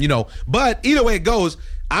 Right. But either way it goes,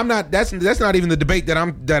 that's not even the debate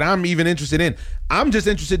that I'm even interested in. I'm just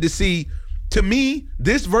interested to see, to me,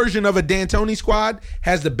 this version of a D'Antoni squad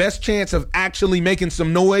has the best chance of actually making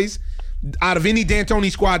some noise out of any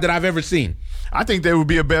D'Antoni squad that I've ever seen. I think there would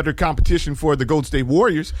be a better competition for the Golden State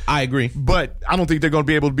Warriors. I agree. But I don't think they're going to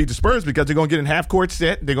be able to beat the Spurs because they're going to get in half-court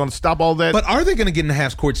set. They're going to stop all that. But are they going to get in the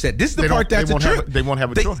half-court set? This is the part that's a trip. They won't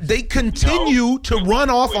have a choice. They continue to run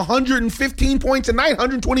off 115 points a night,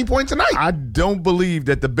 120 points a night. I don't believe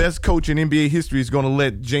that the best coach in NBA history is going to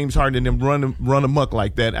let James Harden and them run amok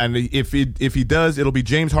like that. And if he does, it'll be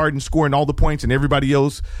James Harden scoring all the points and everybody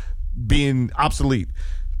else being obsolete.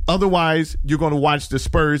 Otherwise, you're going to watch the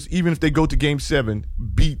Spurs, even if they go to Game 7,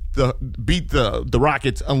 beat the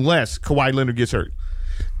Rockets unless Kawhi Leonard gets hurt.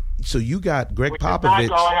 So you got Greg Which Popovich. is not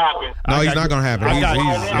gonna happen. No, he's not going to happen.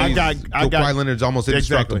 I got Kawhi Leonard's almost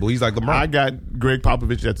indestructible. He's like LeBron. I got Greg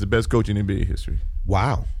Popovich. That's the best coach in NBA history.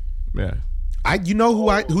 Wow. Yeah. You know who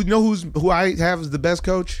I have as the best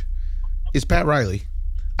coach is Pat Riley.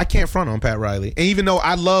 I can't front on Pat Riley. And even though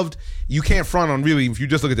you can't front on really, if you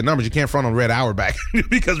just look at the numbers, you can't front on Red Auerbach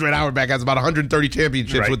because Red Auerbach has about 130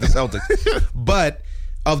 championships with the Celtics. But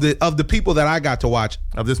of the people that I got to watch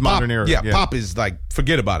of this modern era, Pop is like,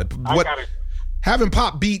 forget about it. Having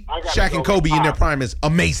Pop beat Shaq and Kobe in their prime is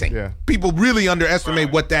amazing. Yeah. People really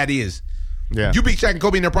underestimate what that is. Yeah. You beat Shaq and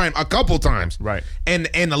Kobe in their prime a couple times. Right. And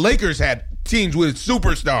the Lakers had teams with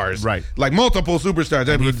superstars. Right. Like multiple superstars.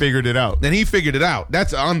 And he figured it out. And he figured it out.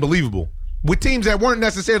 That's unbelievable. With teams that weren't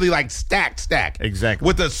necessarily like stacked. Exactly.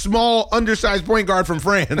 With a small, undersized point guard from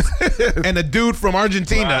France and a dude from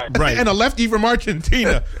Argentina. Right. And a lefty from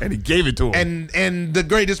Argentina. And he gave it to him. And the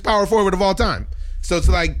greatest power forward of all time. So it's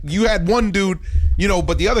like you had one dude,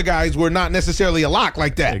 but the other guys were not necessarily a lock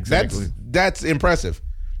like that. Exactly. That's impressive.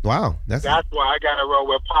 Wow. That's why I got to roll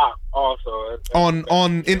with Pop also.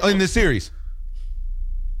 In this series.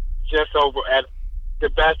 Just over at the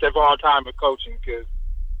best of all time in coaching because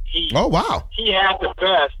he had the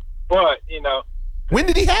best, but when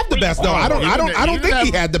did he have the best though? I don't think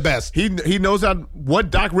he had the best. He knows what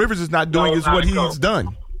Doc Rivers is not doing is what he's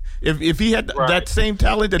done. If he had that same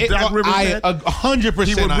talent that Doc Rivers had, 100%,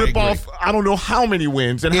 he would rip off I don't know how many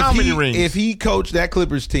wins and how many rings. If he coached that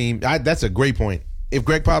Clippers team, that's a great point. If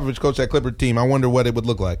Greg Popovich coached that Clippers team, I wonder what it would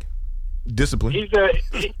look like. Discipline. He's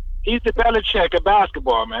the Belichick of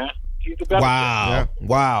basketball, man. He's the Belichick.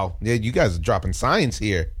 Wow. Yeah, you guys are dropping science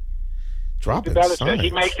here. Dropping science. He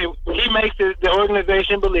makes the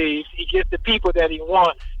organization believe. He gets the people that he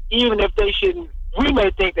wants, even if they shouldn't. We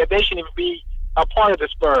may think that they shouldn't even be a part of the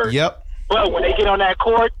Spurs. Yep. But when they get on that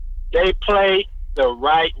court, they play the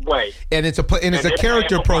right way. And it's a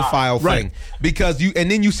character profile thing because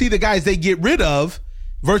then you see the guys they get rid of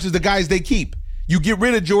versus the guys they keep. You get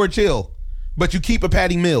rid of George Hill, but you keep a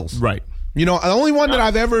Patty Mills. Right. The only one that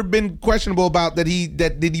I've ever been questionable about that he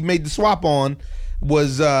made the swap on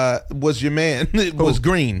was your man. It was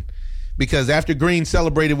Green, because after Green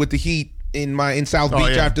celebrated with the Heat in South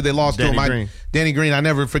Beach after they lost to him, Danny Green, I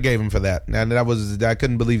never forgave him for that. And I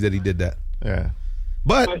couldn't believe that he did that. Yeah.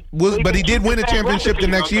 But he did win a championship the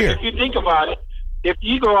next year. If you think about it, if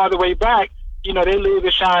you go all the way back, they lose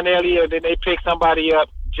to Sean Elliott, then they pick somebody up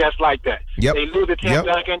just like that. Yep. They lose to Tim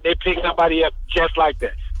Duncan, they pick somebody up just like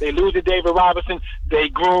that. They lose to David Robinson, they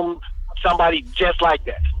groom somebody just like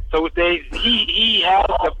that. So he has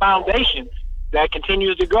the foundation that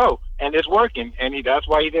continues to go, and it's working, and that's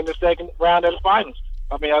why he's in the second round of the finals.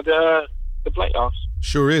 Of the playoffs.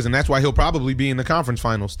 Sure is, and that's why he'll probably be in the conference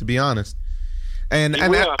finals, to be honest. And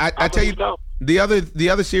I tell you, so. the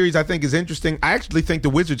other series I think is interesting. I actually think the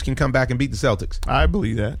Wizards can come back and beat the Celtics. I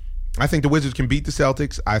believe that. I think the Wizards can beat the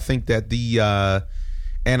Celtics. I think that the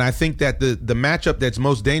matchup that's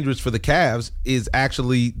most dangerous for the Cavs is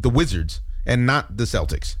actually the Wizards and not the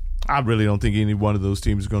Celtics. I really don't think any one of those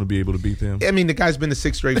teams is going to be able to beat them. I mean, the guy's been to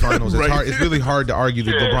 6 straight finals. It's hard. It's really hard to argue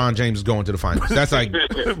that LeBron James is going to the finals. That's like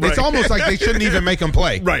it's almost like they shouldn't even make him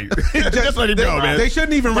play. Right. Just let him go, man. They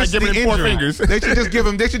shouldn't even risk the injury. 4 fingers. They should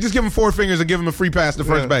just give him 4 fingers and give him a free pass to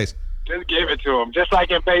first base. Just give it to him, just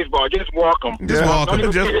like in baseball. Just walk him. Just walk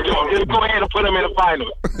him. Just go ahead and put him in the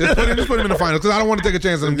finals. Just put him in the finals, because I don't want to take a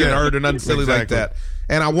chance of him getting hurt or nothing silly like that.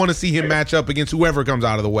 And I want to see him match up against whoever comes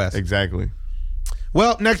out of the West. Exactly.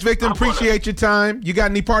 Well, next victim, appreciate your time. You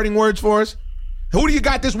got any parting words for us? Who do you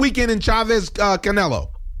got this weekend in Chavez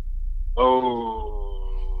Canelo?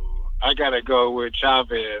 Oh, I gotta go with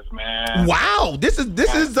Chavez, man. Wow, this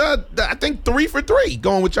is I think 3 for 3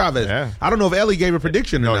 going with Chavez. Yeah. I don't know if Ellie gave a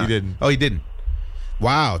prediction or not. No, he didn't. Oh, he didn't.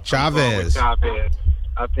 Wow, Chavez. Chavez.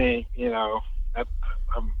 I think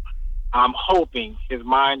I'm hoping his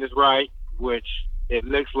mind is right, which it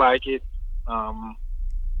looks like it. I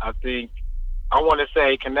think. I want to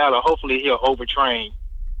say Canelo, hopefully he'll overtrain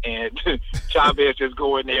and Chavez just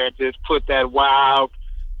go in there and just put that wild,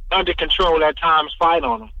 under control at times fight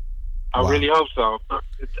on him. I really hope so.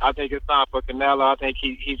 I think it's time for Canelo. I think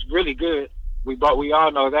he's really good. We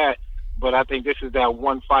all know that, but I think this is that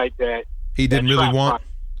one fight that he didn't really want.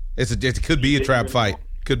 It could be a trap fight.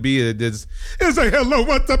 Could be it's a hello,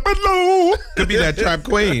 what's up, hello. Could be that trap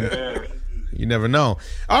queen. You never know.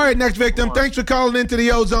 All right, next victim. Thanks for calling into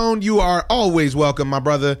the Ozone. You are always welcome, my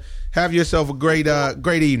brother. Have yourself a great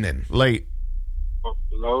evening. Late.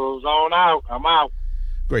 Ozone out. I'm out.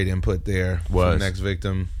 Great input there. Was. From the next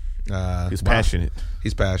victim. He's passionate.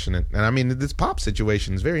 He's passionate. And I mean, this Pop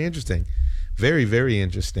situation is very interesting. Very, very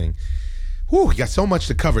interesting. Whew, we got so much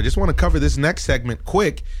to cover. Just want to cover this next segment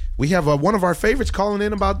quick. We have one of our favorites calling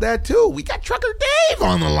in about that, too. We got Trucker Dave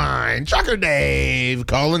on the line. Trucker Dave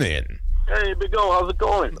calling in. Hey, Big O, how's it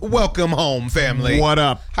going? Welcome home, family. What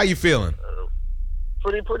up? How you feeling?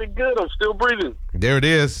 Pretty good. I'm still breathing. There it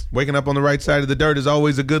is. Waking up on the right side of the dirt is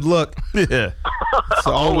always a good look. Yeah. It's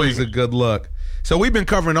always a good look. So we've been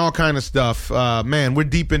covering all kind of stuff. Man, we're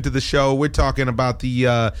deep into the show. We're talking about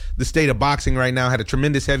the state of boxing right now. Had a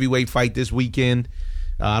tremendous heavyweight fight this weekend.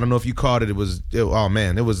 I don't know if you caught it. It was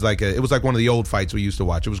like one of the old fights we used to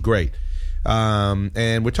watch. It was great.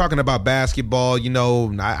 And we're talking about basketball. You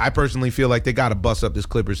know, I personally feel like they got to bust up this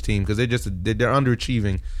Clippers team because they're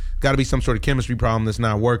underachieving. Got to be some sort of chemistry problem that's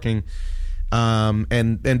not working.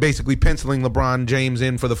 And basically penciling LeBron James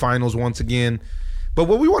in for the finals once again. But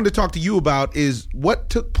what we wanted to talk to you about is what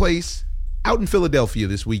took place out in Philadelphia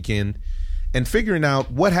this weekend and figuring out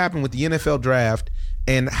what happened with the NFL draft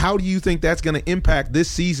and how do you think that's going to impact this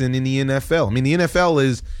season in the NFL. I mean, the NFL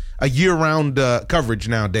is a year-round coverage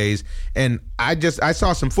nowadays, and I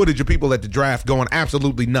saw some footage of people at the draft going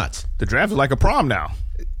absolutely nuts. The draft is like a prom now.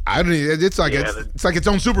 It's like its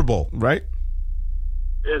own Super Bowl, right?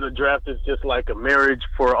 Yeah, the draft is just like a marriage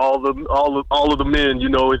for all of the men. You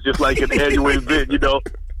know, it's just like an annual event. You know,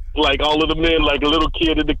 like all of the men, like a little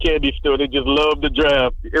kid in the candy store. They just love the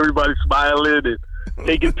draft. Everybody's smiling and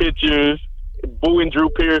taking pictures, booing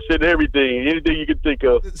Drew Pearson, everything you can think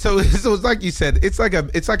of. So it's like you said, it's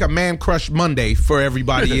like a man crush Monday for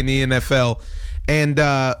everybody in the NFL, and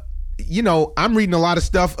you know, I'm reading a lot of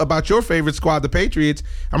stuff about your favorite squad, the Patriots.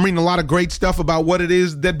 I'm reading a lot of great stuff about what it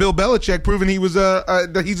is that Bill Belichick proving he was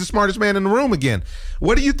that he's the smartest man in the room again.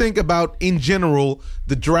 What do you think about, in general,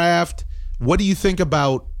 the draft? What do you think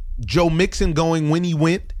about Joe Mixon going when he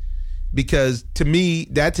went? Because to me,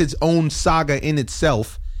 that's its own saga in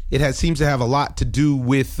itself. It seems to have a lot to do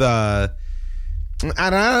with. I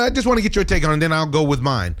just want to get your take on it, and then I'll go with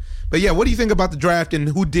mine. But yeah, what do you think about the draft and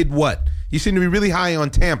who did what? You seem to be really high on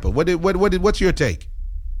Tampa. What's your take?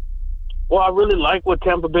 Well, I really like what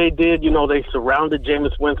Tampa Bay did. You know, they surrounded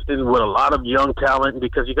Jameis Winston with a lot of young talent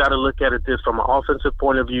because you got to look at it this from an offensive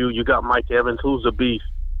point of view. You got Mike Evans, who's a beast.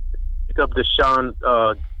 Pick up Deshaun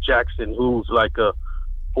Jackson, who's like a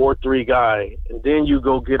 4-3 guy. And then you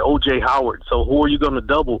go get O.J. Howard. So who are you going to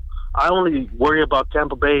double? I only worry about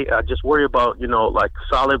Tampa Bay. I just worry about, like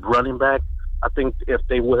solid running back. I think if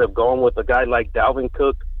they would have gone with a guy like Dalvin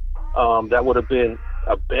Cook, that would have been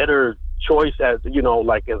a better choice as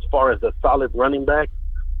far as a solid running back.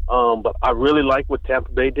 But I really like what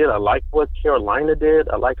Tampa Bay did. I like what Carolina did.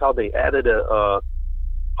 I like how they added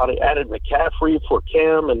McCaffrey for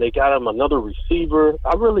Cam, and they got him another receiver.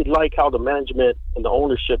 I really like how the management and the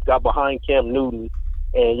ownership got behind Cam Newton,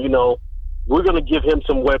 and we're going to give him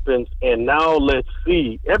some weapons, and now let's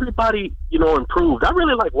see. Everybody, improved. I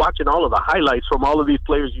really like watching all of the highlights from all of these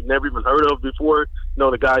players you've never even heard of before,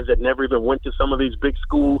 the guys that never even went to some of these big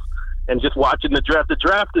schools, and just watching the draft. The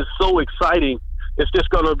draft is so exciting. It's just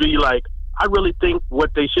going to be like, I really think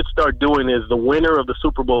what they should start doing is the winner of the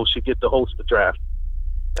Super Bowl should get to host the draft.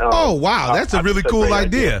 Oh, wow. That's a really cool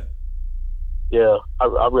idea. Yeah,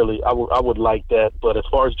 I would like that. But as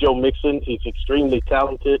far as Joe Mixon, he's extremely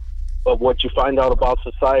talented. But what you find out about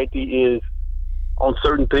society is on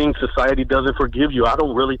certain things, society doesn't forgive you. I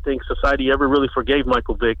don't really think society ever really forgave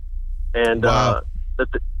Michael Vick. And wow.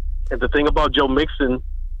 The thing about Joe Mixon,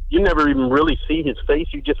 you never even really see his face.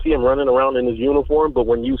 You just see him running around in his uniform. But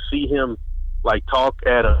when you see him like talk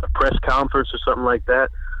at a press conference or something like that,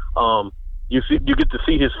 you get to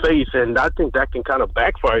see his face. And I think that can kind of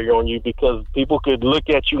backfire on you because people could look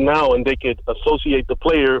at you now and they could associate the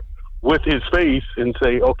player with his face and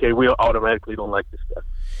say, okay, we automatically don't like this guy.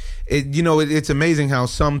 It's amazing how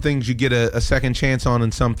some things you get a second chance on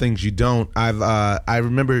and some things you don't. I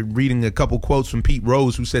remember reading a couple quotes from Pete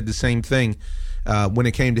Rose who said the same thing when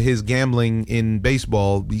it came to his gambling in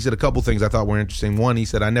baseball. He said a couple things I thought were interesting. One, he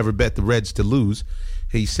said, I never bet the Reds to lose.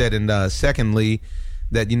 He said, and secondly,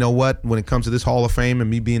 that, when it comes to this Hall of Fame and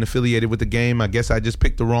me being affiliated with the game, I guess I just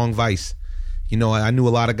picked the wrong vice. You know, I knew a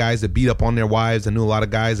lot of guys that beat up on their wives. I knew a lot of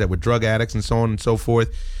guys that were drug addicts and so on and so forth.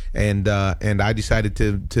 And I decided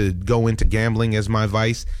to go into gambling as my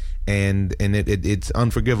vice, and it's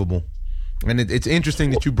unforgivable. And it's interesting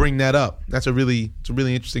that you bring that up. It's a really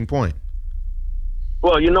interesting point.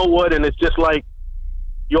 Well, you know what? And it's just like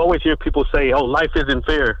you always hear people say, "Oh, life isn't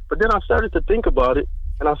fair." But then I started to think about it.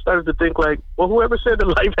 And I started to think like, well, whoever said that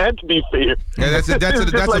life had to be fair? Yeah, that's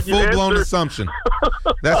a full blown assumption.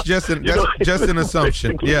 That's just an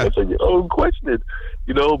assumption. Yeah, it's your own question,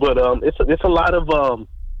 you know. But it's a lot of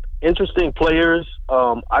interesting players.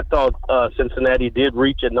 I thought Cincinnati did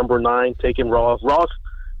reach at number 9, taking Ross. Ross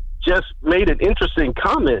just made an interesting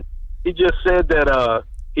comment. He just said that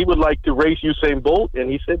he would like to race Usain Bolt, and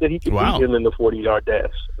he said that he could beat him in the 40-yard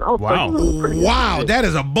dash. Wow, that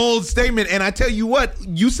is a bold statement. And I tell you what,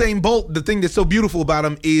 Usain Bolt, the thing that's so beautiful about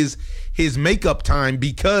him is his makeup time,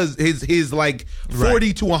 because his like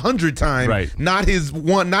 40 to 100 time, not his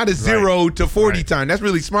 0 to 40 time. That's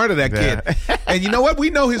really smart of that kid. And you know what?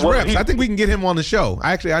 We know his reps. I think we can get him on the show.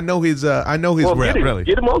 Actually, I know his rep. Really,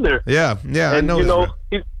 get him on there. Yeah, and, I know. You know,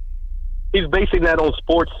 he's basing that on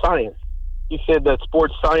sports science. He said that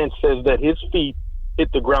sports science says that his feet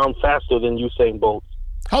hit the ground faster than Usain Bolt's.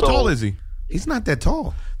 How tall is he? He's not that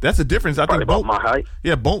tall. That's the difference. I think Bolt, about my height.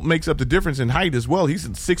 Yeah, Bolt makes up the difference in height as well. He's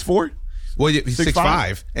 6'4". Well, he's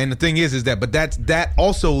 6'5", and the thing is that, but that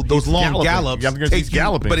also those long gallops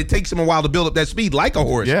galloping, but it takes him a while to build up that speed like a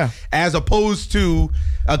horse. Yeah, as opposed to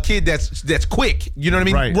a kid that's quick. You know what I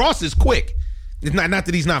mean? Right. Ross is quick. It's not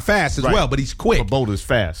that he's not fast as well, but he's quick. But Bolt is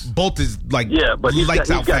fast. Bolt is like but he's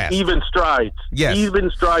got fast. Even strides. Yes, even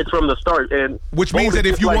strides from the start, and which means that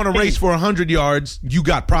if you want to race for 100 yards, you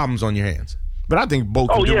got problems on your hands. But I think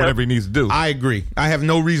Bolt can do whatever he needs to do. I agree. I have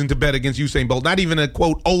no reason to bet against Usain Bolt. Not even a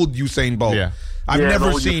quote old Usain Bolt. Yeah. I've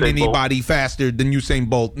never seen anybody faster than Usain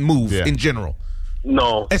Bolt move in general.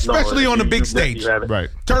 No, especially on the big stage. Right.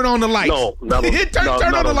 Turn on the lights. Turn on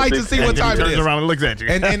the lights and see what time it is. Turns around and looks at you.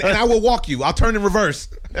 And I will walk you. I'll turn in reverse.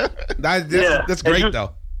 That's great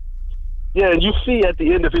though. Yeah, and you see at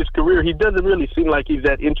the end of his career, he doesn't really seem like he's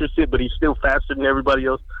that interested, but he's still faster than everybody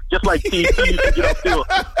else. Just like T used to get off to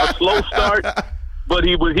a slow start, but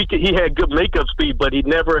he had good makeup speed, but he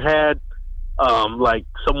never had like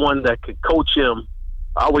someone that could coach him.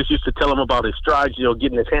 I always used to tell him about his strides, you know,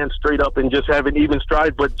 getting his hands straight up and just having even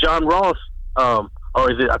strides. But John Ross, or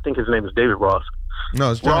is it? I think his name is David Ross.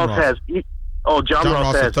 No, it's John Ross. John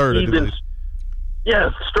Ross has even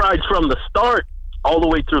strides from the start all the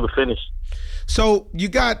way through the finish. So you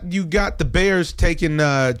got the Bears taking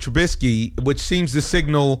Trubisky, which seems to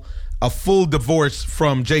signal a full divorce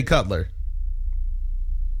from Jay Cutler.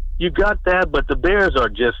 You got that, but the Bears are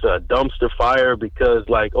just a dumpster fire because,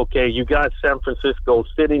 like, okay, you got San Francisco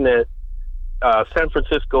sitting at San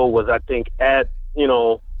Francisco was, I think,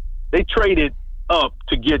 they traded up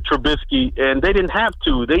to get Trubisky, and they didn't have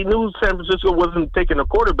to. They knew San Francisco wasn't taking a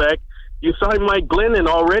quarterback. You signed Mike Glennon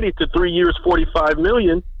already to 3 years, $45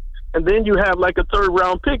 million, and then you have like a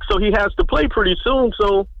third-round pick, so he has to play pretty soon.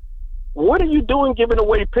 So what are you doing giving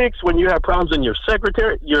away picks when you have problems in your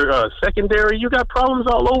secondary? You got problems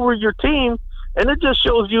all over your team, and it just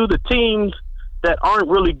shows you the teams that aren't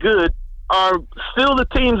really good are still the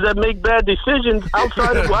teams that make bad decisions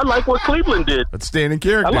outside of. I like what Cleveland did. Let's stand in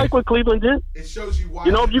character. I like what Cleveland did. It shows you why.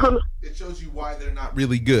 It shows you why they're not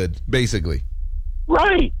really good, basically.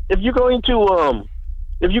 Right. If you're going to,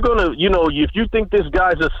 if you think this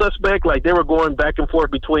guy's a suspect, like they were going back and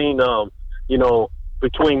forth between Miles,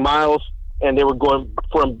 and they were going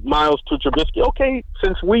from Miles to Trubisky. Okay,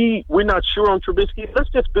 since we're not sure on Trubisky, let's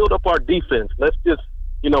just build up our defense. Let's just,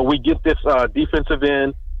 we get this defensive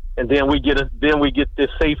end, and then we get this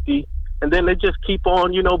safety, and then they just keep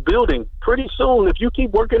on, building. Pretty soon, if you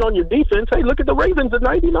keep working on your defense, hey, look at the Ravens at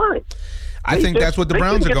 99. I think that's what the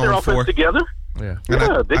Browns are going for. Together. Yeah,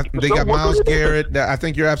 they got Myles Garrett. I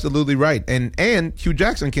think you're absolutely right. And Hugh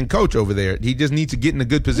Jackson can coach over there. He just needs to get in a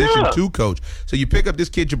good position to coach. So you pick up this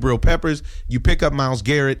kid, Jabril Peppers. You pick up Myles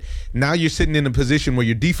Garrett. Now you're sitting in a position where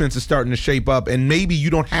your defense is starting to shape up, and maybe you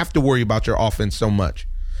don't have to worry about your offense so much.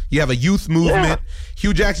 You have a youth movement. Yeah.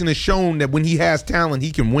 Hugh Jackson has shown that when he has talent,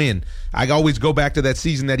 he can win. I always go back to that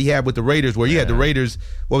season that he had with the Raiders, where he had the Raiders,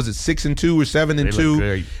 6-2 or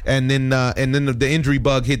 7-2, and then the injury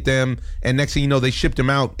bug hit them, and next thing you know, they shipped him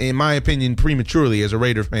out, in my opinion, prematurely as a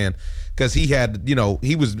Raider fan, because he had,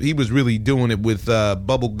 he was really doing it with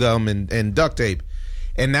bubble gum and duct tape,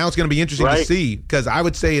 and now it's going to be interesting to see, because I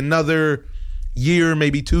would say another year,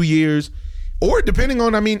 maybe 2 years. Or depending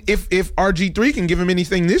on, if RG3 can give him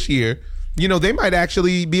anything this year, they might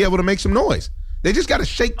actually be able to make some noise. They just got to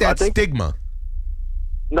shake that stigma.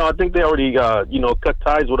 No, I think they already, cut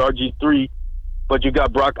ties with RG3. But you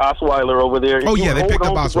got Brock Osweiler over there. Oh, yeah, they picked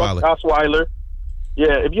up Osweiler. Osweiler.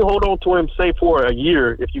 Yeah, if you hold on to him, say, for a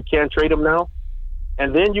year, if you can trade him now.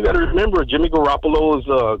 And then you got to remember, Jimmy Garoppolo is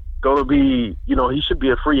going to be, he should be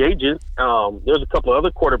a free agent. There's a couple of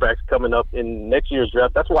other quarterbacks coming up in next year's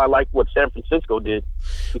draft. That's why I like what San Francisco did.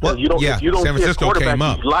 Because if you don't San see a Francisco quarterback came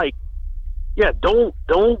up. you like,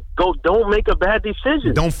 don't make a bad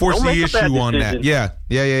decision. Don't force the issue on that.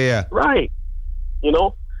 Yeah. Right.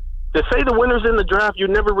 To say the winner's in the draft, you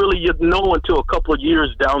never really know until a couple of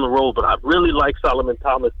years down the road. But I really like Solomon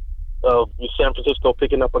Thomas of San Francisco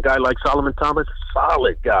picking up a guy like Solomon Thomas.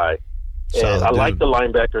 Solid guy. And I like the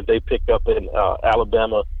linebacker they picked up in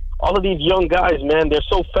Alabama. All of these young guys, man, they're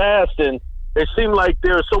so fast and they seem like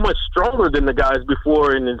they're so much stronger than the guys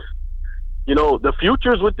before. And, the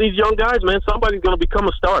futures with these young guys, man, somebody's going to become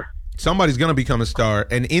a star. Somebody's going to become a star.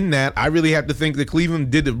 And in that, I really have to think that Cleveland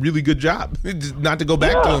did a really good job. Not to go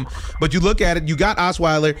back to him. But you look at it, you got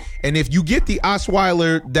Osweiler. And if you get the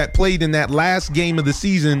Osweiler that played in that last game of the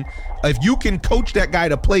season, if you can coach that guy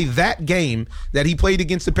to play that game that he played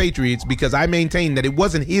against the Patriots, because I maintain that it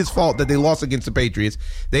wasn't his fault that they lost against the Patriots.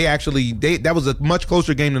 That was a much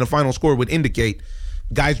closer game than the final score would indicate.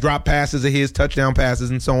 Guys drop passes of his, touchdown passes,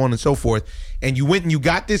 and so on and so forth. And you went and you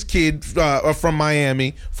got this kid from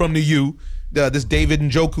Miami, from the U, this David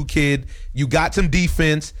Njoku kid. You got some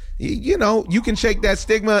defense. You can shake that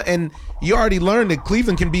stigma, and you already learned that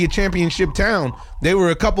Cleveland can be a championship town. They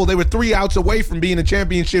were 3 outs away from being a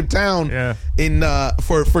championship town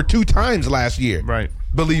for 2 times last year. Right.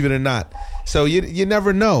 Believe it or not. So you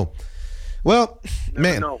never know. Well,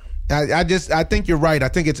 man. I think you're right. I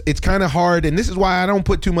think it's kind of hard, and this is why I don't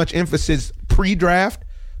put too much emphasis pre-draft.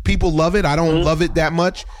 People love it. I don't love it that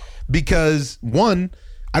much because, one,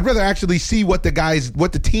 I'd rather actually see what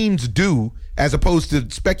the teams do as opposed to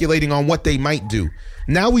speculating on what they might do.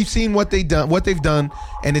 Now we've seen what they've done,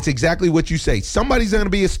 and it's exactly what you say. Somebody's going to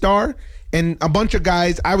be a star, and a bunch of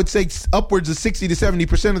guys, I would say upwards of 60 to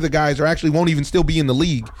 70% of the guys won't even still be in the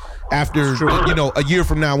league after a year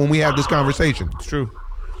from now when we have this conversation. It's true.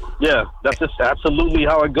 Yeah, that's just absolutely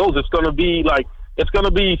how it goes. It's going to be who's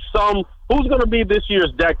going to be this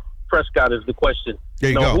year's Dak Prescott is the question.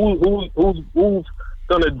 There you go. Who's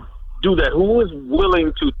going to do that? Who is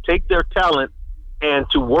willing to take their talent and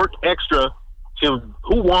to work extra to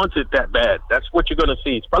who wants it that bad? That's what you're going to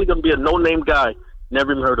see. It's probably going to be a no-name guy,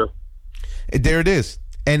 never even heard of. There it is.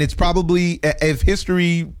 And it's probably, if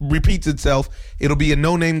history repeats itself, it'll be a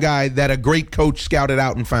no-name guy that a great coach scouted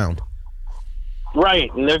out and found.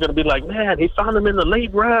 Right, and they're going to be like, man, he found him in the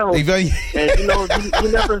late round. And,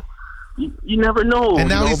 you never know. And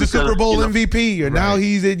now he's the Super Bowl MVP, or now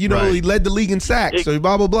he's, he led the league in sacks, so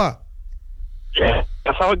blah, blah, blah. Yeah,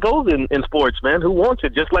 that's how it goes in sports, man. Who wants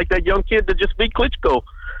it? Just like that young kid that just beat Klitschko.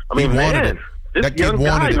 I mean, man, this young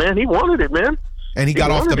guy, man, he wanted it, man. And he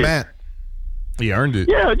got off the mat. He earned it.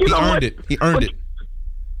 Yeah, he earned it. He earned it.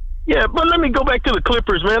 Yeah, but let me go back to the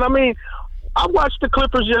Clippers, man. I mean, I watched the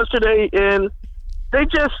Clippers yesterday, and they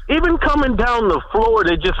just, even coming down the floor,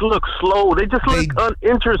 they just look slow. They just look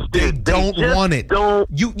uninterested. They don't want it.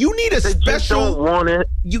 You need a special. They just don't want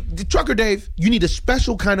it. Trucker Dave, you need a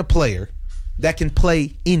special kind of player that can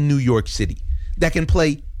play in New York City, that can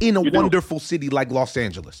play in a wonderful city like Los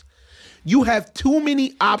Angeles. You have too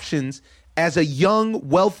many options as a young,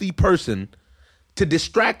 wealthy person to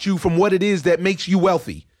distract you from what it is that makes you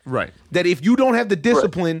wealthy. Right. That if you don't have the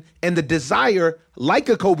discipline and the desire, like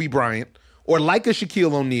a Kobe Bryant, or like a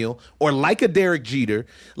Shaquille O'Neal, or like a Derek Jeter,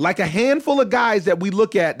 like a handful of guys that we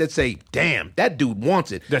look at that say, damn, that dude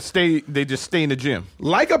wants it. They just stay in the gym.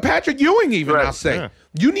 Like a Patrick Ewing even, I'll say. Yeah.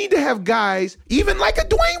 You need to have guys, even like a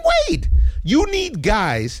Dwayne Wade. You need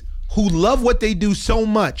guys who love what they do so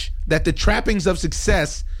much that the trappings of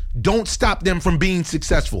success don't stop them from being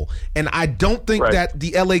successful. And I don't think that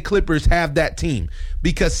the LA Clippers have that team,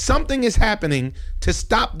 because something is happening to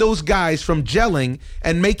stop those guys from gelling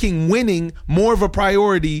and making winning more of a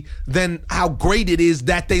priority than how great it is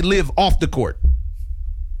that they live off the court.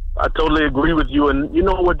 I totally agree with you. And you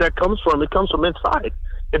know what that comes from? It comes from inside.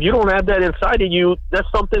 If you don't have that inside of you,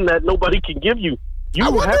 that's something that nobody can give you. You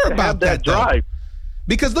have to have that drive.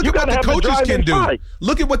 Because look at what the coaches can do.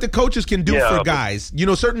 Look at what the coaches can do for guys.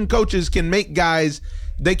 Certain coaches can make guys,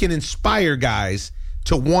 they can inspire guys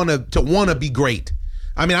to wanna be great.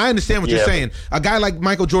 I mean, I understand what you're saying. A guy like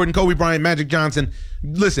Michael Jordan, Kobe Bryant, Magic Johnson,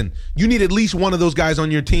 listen, you need at least one of those guys on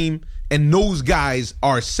your team, and those guys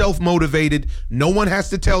are self-motivated. No one has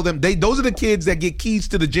to tell them. Those are the kids that get keys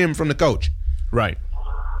to the gym from the coach. Right.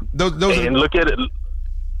 Look at it.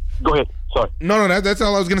 Go ahead. Sorry. No, that's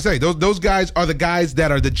all I was going to say. Those guys are the guys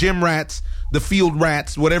that are the gym rats, the field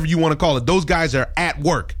rats, whatever you want to call it. Those guys are at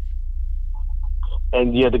work.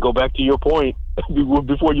 And to go back to your point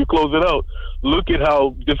before you close it out, look at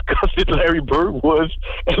how disgusted Larry Bird was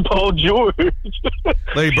and Paul George.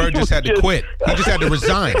 Larry Bird just had to quit. He just had to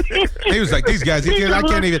resign. He was like, "These guys, I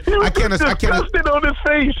can't." Disgusted on his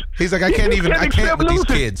face. He's like, I can't with these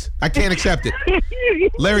kids. I can't accept it.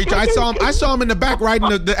 Larry, I saw him in the back riding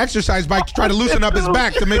the exercise bike to try to loosen up his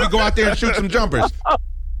back to maybe go out there and shoot some jumpers.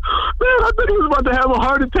 Man, I thought he was about to have a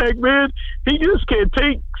heart attack, man. He just can't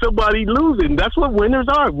take somebody losing. That's what winners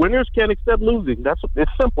are. Winners can't accept losing.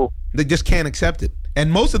 It's simple. They just can't accept it.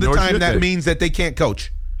 And most of the time that means that they can't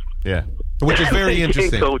coach. Yeah. Which is very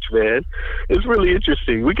interesting. Can't coach, man. It's really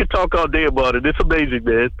interesting. We could talk all day about it. It's amazing,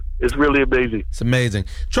 man. It's really amazing. It's amazing.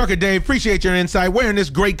 Trucker Dave, appreciate your insight. Where in this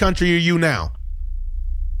great country are you now?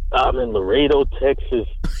 I'm in Laredo, Texas.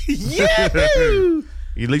 Yeah.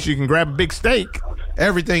 At least you can grab a big steak.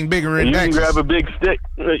 Everything bigger in Texas. You can grab a big stick.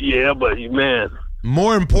 Yeah, but man.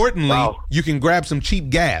 More importantly, you can grab some cheap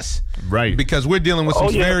gas. Right. Because we're dealing with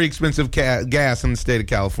some very expensive gas in the state of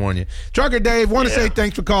California. Trucker Dave, want to say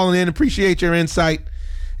thanks for calling in. Appreciate your insight.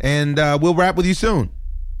 And we'll wrap with you soon.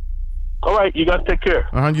 All right. You guys take care.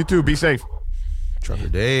 You too. Be safe. Trucker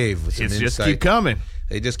Dave. It's just keep coming.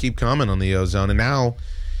 They just keep coming on the Ozone. And now,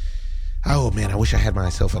 oh, man, I wish I had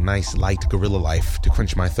myself a nice, light Gorilla Life to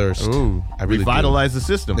quench my thirst. Ooh, I really revitalize the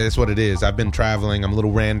system. That's what it is. I've been traveling. I'm a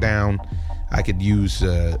little ran down. I could use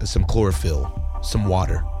some chlorophyll, some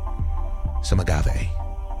water, some agave,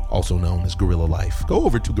 also known as Gorilla Life. Go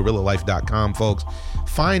over to GorillaLife.com, folks.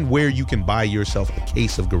 Find where you can buy yourself a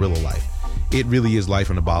case of Gorilla Life. It really is life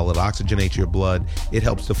in a bottle. It oxygenates your blood. It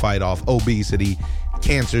helps to fight off obesity,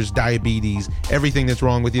 cancers, diabetes, everything that's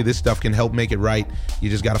wrong with you. This stuff can help make it right. You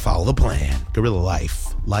just got to follow the plan. Gorilla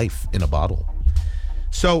Life. Life in a bottle.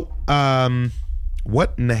 So,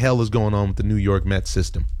 what in the hell is going on with the New York Mets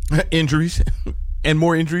system? Injuries and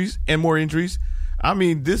more injuries and more injuries. I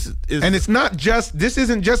mean, this is, and this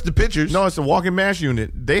isn't just the pitchers. No, it's a walking mass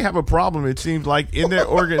unit. They have a problem. It seems like in their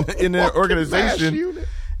organization,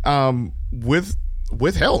 with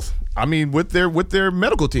health. I mean, with their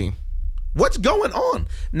medical team. What's going on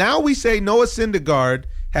now? We say Noah Syndergaard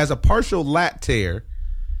has a partial lat tear,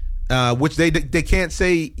 which they can't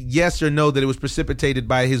say yes or no that it was precipitated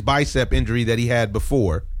by his bicep injury that he had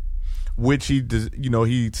before. Which he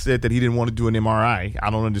said that he didn't want to do an MRI. I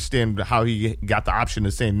don't understand how he got the option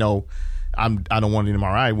of saying no. I don't want an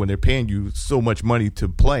MRI when they're paying you so much money to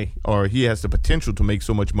play, or he has the potential to make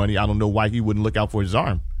so much money. I don't know why he wouldn't look out for his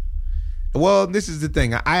arm. Well, this is the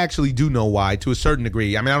thing. I actually do know why to a certain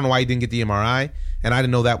degree. I mean, I don't know why he didn't get the MRI, and I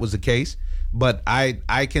didn't know that was the case. But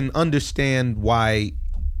I can understand why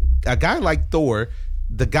a guy like Thor.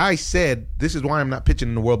 The guy said, this is why I'm not pitching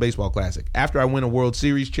in the World Baseball Classic. After I win a World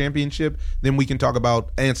Series championship, then we can talk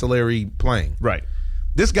about ancillary playing. Right.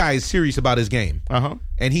 This guy is serious about his game. Uh-huh.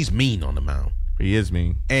 And he's mean on the mound. He is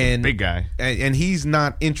mean. And big guy. And he's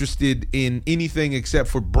not interested in anything except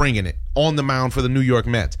for bringing it on the mound for the New York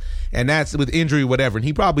Mets. And that's with injury, whatever. And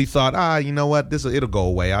he probably thought, you know what, it'll go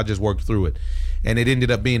away. I'll just work through it. And it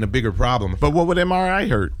ended up being a bigger problem. But what would MRI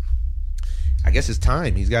hurt? I guess it's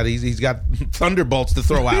time. He's got thunderbolts to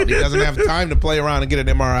throw out. He doesn't have time to play around and get an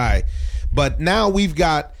MRI. But now we've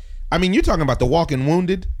got, I mean, you're talking about the walking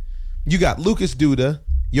wounded. You got Lucas Duda,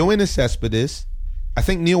 Yoenis Cespedes. I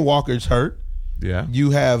think Neil Walker's hurt. Yeah.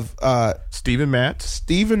 You have Steven Matz,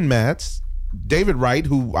 David Wright,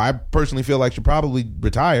 who I personally feel like should probably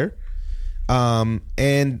retire.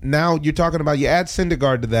 And now you're talking about, you add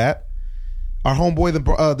Syndergaard to that. Our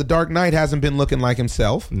homeboy, the Dark Knight, hasn't been looking like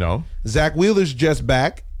himself. No. Zach Wheeler's just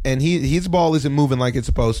back, and his ball isn't moving like it's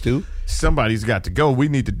supposed to. Somebody's got to go. We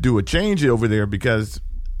need to do a change over there because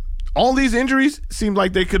all these injuries seem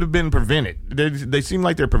like they could have been prevented. They seem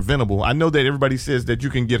like they're preventable. I know that everybody says that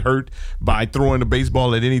you can get hurt by throwing a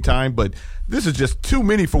baseball at any time, but this is just too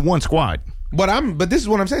many for one squad. But this is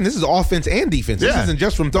what I'm saying. This is offense and defense. This isn't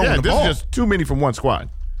just from throwing the ball. This is just too many from one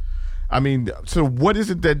squad. I mean, so what is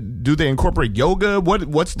it that do they incorporate yoga?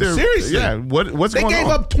 What's their seriously? Yeah, what's going on? They gave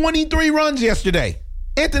up 23 runs yesterday.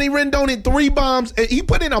 Anthony Rendon hit 3 bombs. He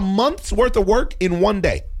put in a month's worth of work in one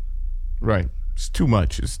day. Right. It's too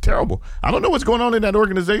much. It's terrible. I don't know what's going on in that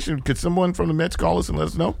organization. Could someone from the Mets call us and let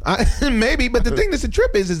us know? Maybe, but the thing that's a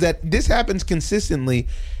trip is that this happens consistently.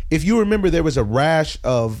 If you remember, there was a rash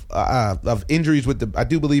of injuries with I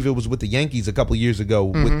do believe it was with the Yankees a couple of years ago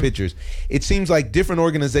with pitchers. It seems like different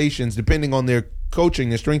organizations, depending on their coaching,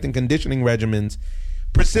 their strength and conditioning regimens,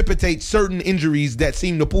 precipitate certain injuries that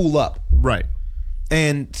seem to pool up. Right.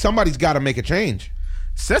 And somebody's got to make a change.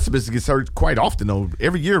 Cespedes gets hurt quite often, though.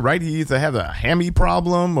 Every year, right? He either has a hammy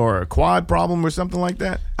problem or a quad problem or something like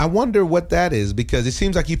that. I wonder what that is, because it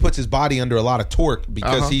seems like he puts his body under a lot of torque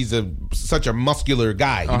because he's such a muscular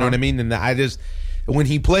guy. You know what I mean? And when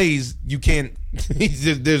he plays, you can't.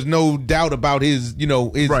 There's no doubt about his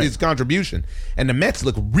contribution. And the Mets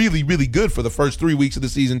look really, really good for the first 3 weeks of the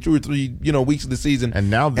season, 2 or 3 weeks of the season. And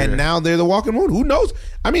now they're the walking wound. Who knows?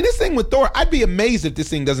 I mean, this thing with Thor, I'd be amazed if this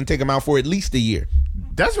thing doesn't take him out for at least a year.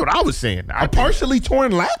 That's what I was saying. A partially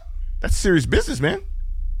torn lap? That's serious business, man.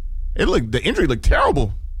 The injury looked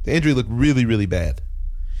terrible. The injury looked really, really bad.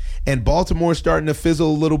 And Baltimore's starting to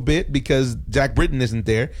fizzle a little bit because Jack Britton isn't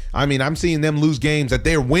there. I mean, I'm seeing them lose games that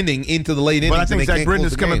they're winning into the late innings. But I think Jack Britton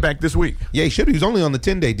is coming back this week. Yeah, he should be. He was only on the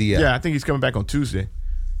 10-day DL. Yeah, I think he's coming back on Tuesday.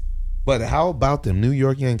 But how about them New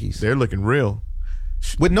York Yankees? They're looking real.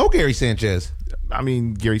 With no Gary Sanchez. I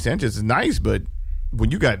mean, Gary Sanchez is nice, but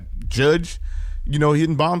when you got Judge,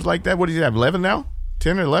 hitting bombs like that, what does he have, 11 now?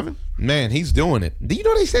 10 or 11? Man, he's doing it. Do you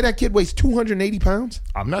know they say that kid weighs 280 pounds?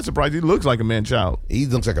 I'm not surprised. He looks like a man-child. He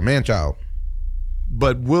looks like a man-child.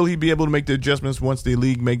 But will he be able to make the adjustments once the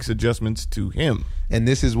league makes adjustments to him? And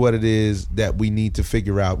this is what it is that we need to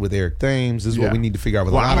figure out with Eric Thames. This is what we need to figure out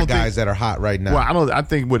with a lot of guys that are hot right now. Well, I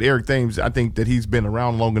think with Eric Thames, I think that he's been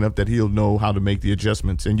around long enough that he'll know how to make the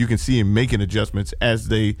adjustments. And you can see him making adjustments as as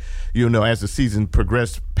the season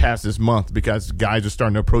progressed past this month, because guys are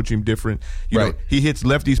starting to approach him different. You know, he hits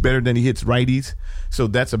lefties better than he hits righties. So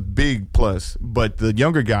that's a big plus. But the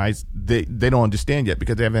younger guys, they don't understand yet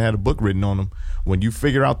because they haven't had a book written on them. When you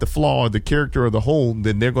figure out the flaw or the character or the hole,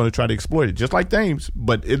 then they're going to try to exploit it, just like Thames.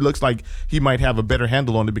 But it looks like he might have a better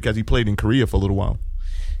handle on it because he played in Korea for a little while.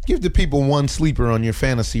 Give the people one sleeper on your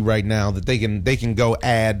fantasy right now that they can go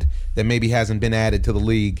add that maybe hasn't been added to the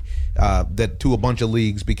league, to a bunch of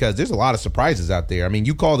leagues, because there's a lot of surprises out there. I mean,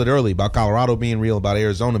 you called it early about Colorado being real, about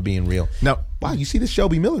Arizona being real. No. Wow, you see this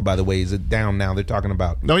Shelby Miller, by the way, is it down now? They're talking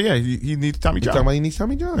about. No, yeah, he needs Tommy John. You're talking about he needs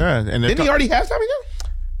Tommy John. Yeah, and didn't he already have Tommy John?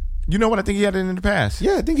 You know what? I think he had it in the past.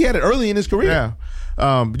 Yeah, I think he had it early in his career. Yeah.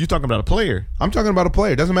 You're talking about a player. I'm talking about a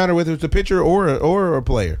player. Doesn't matter whether it's a pitcher or a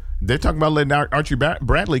player. They're talking about letting Archie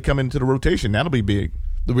Bradley come into the rotation. That'll be big.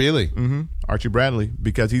 Really? Mm-hmm. Archie Bradley,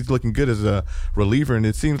 because he's looking good as a reliever, and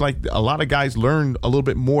it seems like a lot of guys learn a little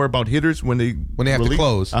bit more about hitters when they have to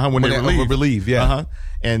close. When they relieve. Yeah.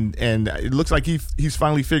 And it looks like he's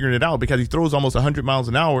finally figuring it out, because he throws almost 100 miles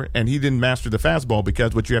an hour, and he didn't master the fastball,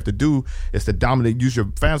 because what you have to do is to use your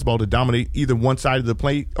fastball to dominate either one side of the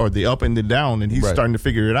plate or the up and the down, and he's starting to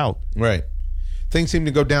figure it out. Right. Things seemed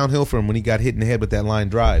to go downhill for him when he got hit in the head with that line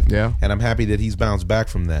drive. Yeah. And I'm happy that he's bounced back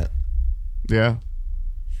from that. Yeah.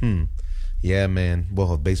 Yeah, man.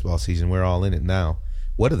 Well, baseball season, we're all in it now.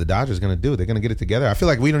 What are the Dodgers going to do? They're going to get it together. I feel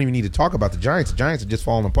like we don't even need to talk about the Giants. The Giants are just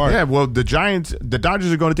falling apart. Yeah, well, the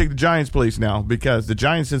Dodgers are going to take the Giants' place now, because the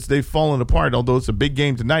Giants, since they've fallen apart, although it's a big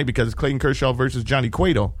game tonight because it's Clayton Kershaw versus Johnny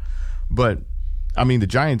Cueto. But, I mean, the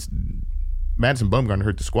Giants, Madison Bumgarner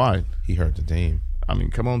hurt the squad. He hurt the team. I mean,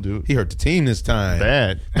 come on, dude. He hurt the team this time.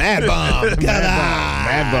 Bad. Mad Bum.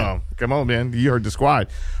 Mad Bum. Come on, man. You hurt the squad.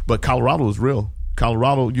 But Colorado is real.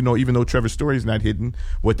 Colorado, even though Trevor Story's not hitting,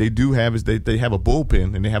 what they do have is they have a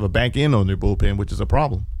bullpen, and they have a back end on their bullpen, which is a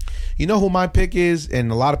problem. You know who my pick is,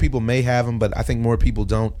 and a lot of people may have him, but I think more people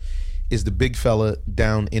don't, is the big fella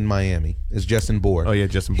down in Miami. Is Justin Bour. Oh, yeah,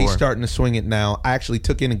 Justin Bour. He's starting to swing it now. I actually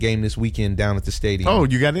took in a game this weekend down at the stadium. Oh,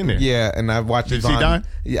 you got in there? Yeah, and I watched Did you see Don?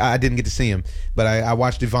 Yeah, I didn't get to see him, but I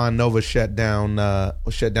watched Ivan Nova shut down the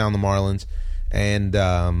Marlins, and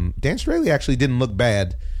Dan Straley actually didn't look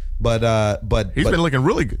bad. But he's been looking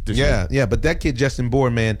really good this year. Yeah. But that kid Justin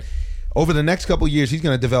Bour, man, over the next couple of years, he's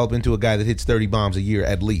going to develop into a guy that hits 30 bombs a year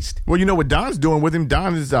at least. Well, you know what Don's doing with him?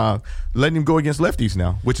 Don is letting him go against lefties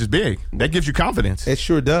now, which is big. That gives you confidence. It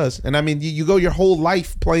sure does. And I mean, you go your whole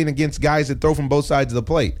life playing against guys that throw from both sides of the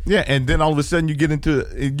plate. Yeah, and then all of a sudden you get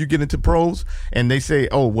into pros, and they say,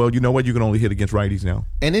 "Oh, well, you know what? You can only hit against righties now."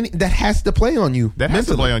 And then that has to play on you. That has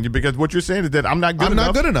to play on you, because what you're saying is that I'm not good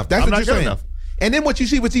enough. That's what you're saying. And then what you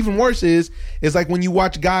see, what's even worse is like when you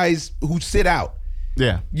watch guys who sit out.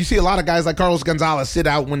 Yeah. You see a lot of guys like Carlos Gonzalez sit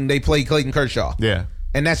out when they play Clayton Kershaw. Yeah.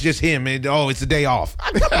 And that's just him. And, it's a day off.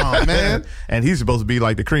 Come on, man. And he's supposed to be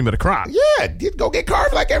like the cream of the crop. Yeah. Go get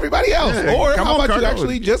carved like everybody else. Yeah, or how about you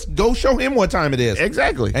actually just go show him what time it is.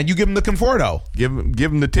 Exactly. And you give him the Conforto. Give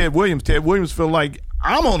him the Ted Williams. Ted Williams feel like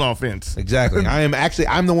I'm on offense. Exactly.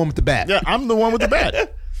 I'm the one with the bat. Yeah, I'm the one with the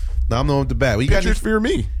bat. No, I'm the one with the bat. Well, you Pitchers fear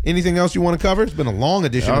me. Anything else you want to cover? It's been a long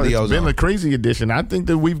edition of the Ozone. It's been a crazy edition. I think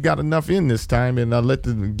that we've got enough in this time,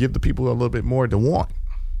 and give the people a little bit more to want.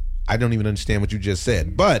 I don't even understand what you just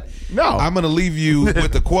said, but no. I'm going to leave you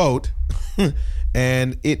with a quote,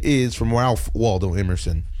 And it is from Ralph Waldo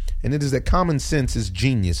Emerson. And it is that common sense is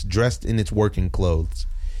genius dressed in its working clothes.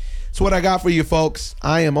 It's what I got for you, folks.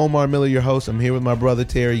 I am Omar Miller, your host. I'm here with my brother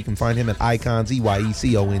Terry. You can find him at Icons,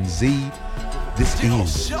 EYECONZ. This is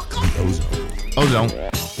the Ozone.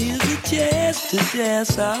 Here's a chance to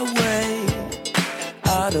dance our way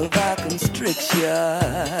out of our constriction.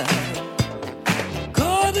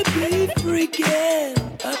 Gonna be freaking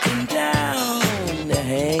up and down the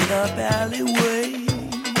hang-up alleyway.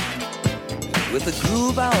 With a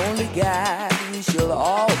groove I only got, we shall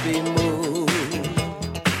all be moved.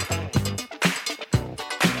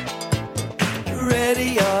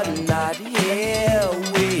 Ready or not,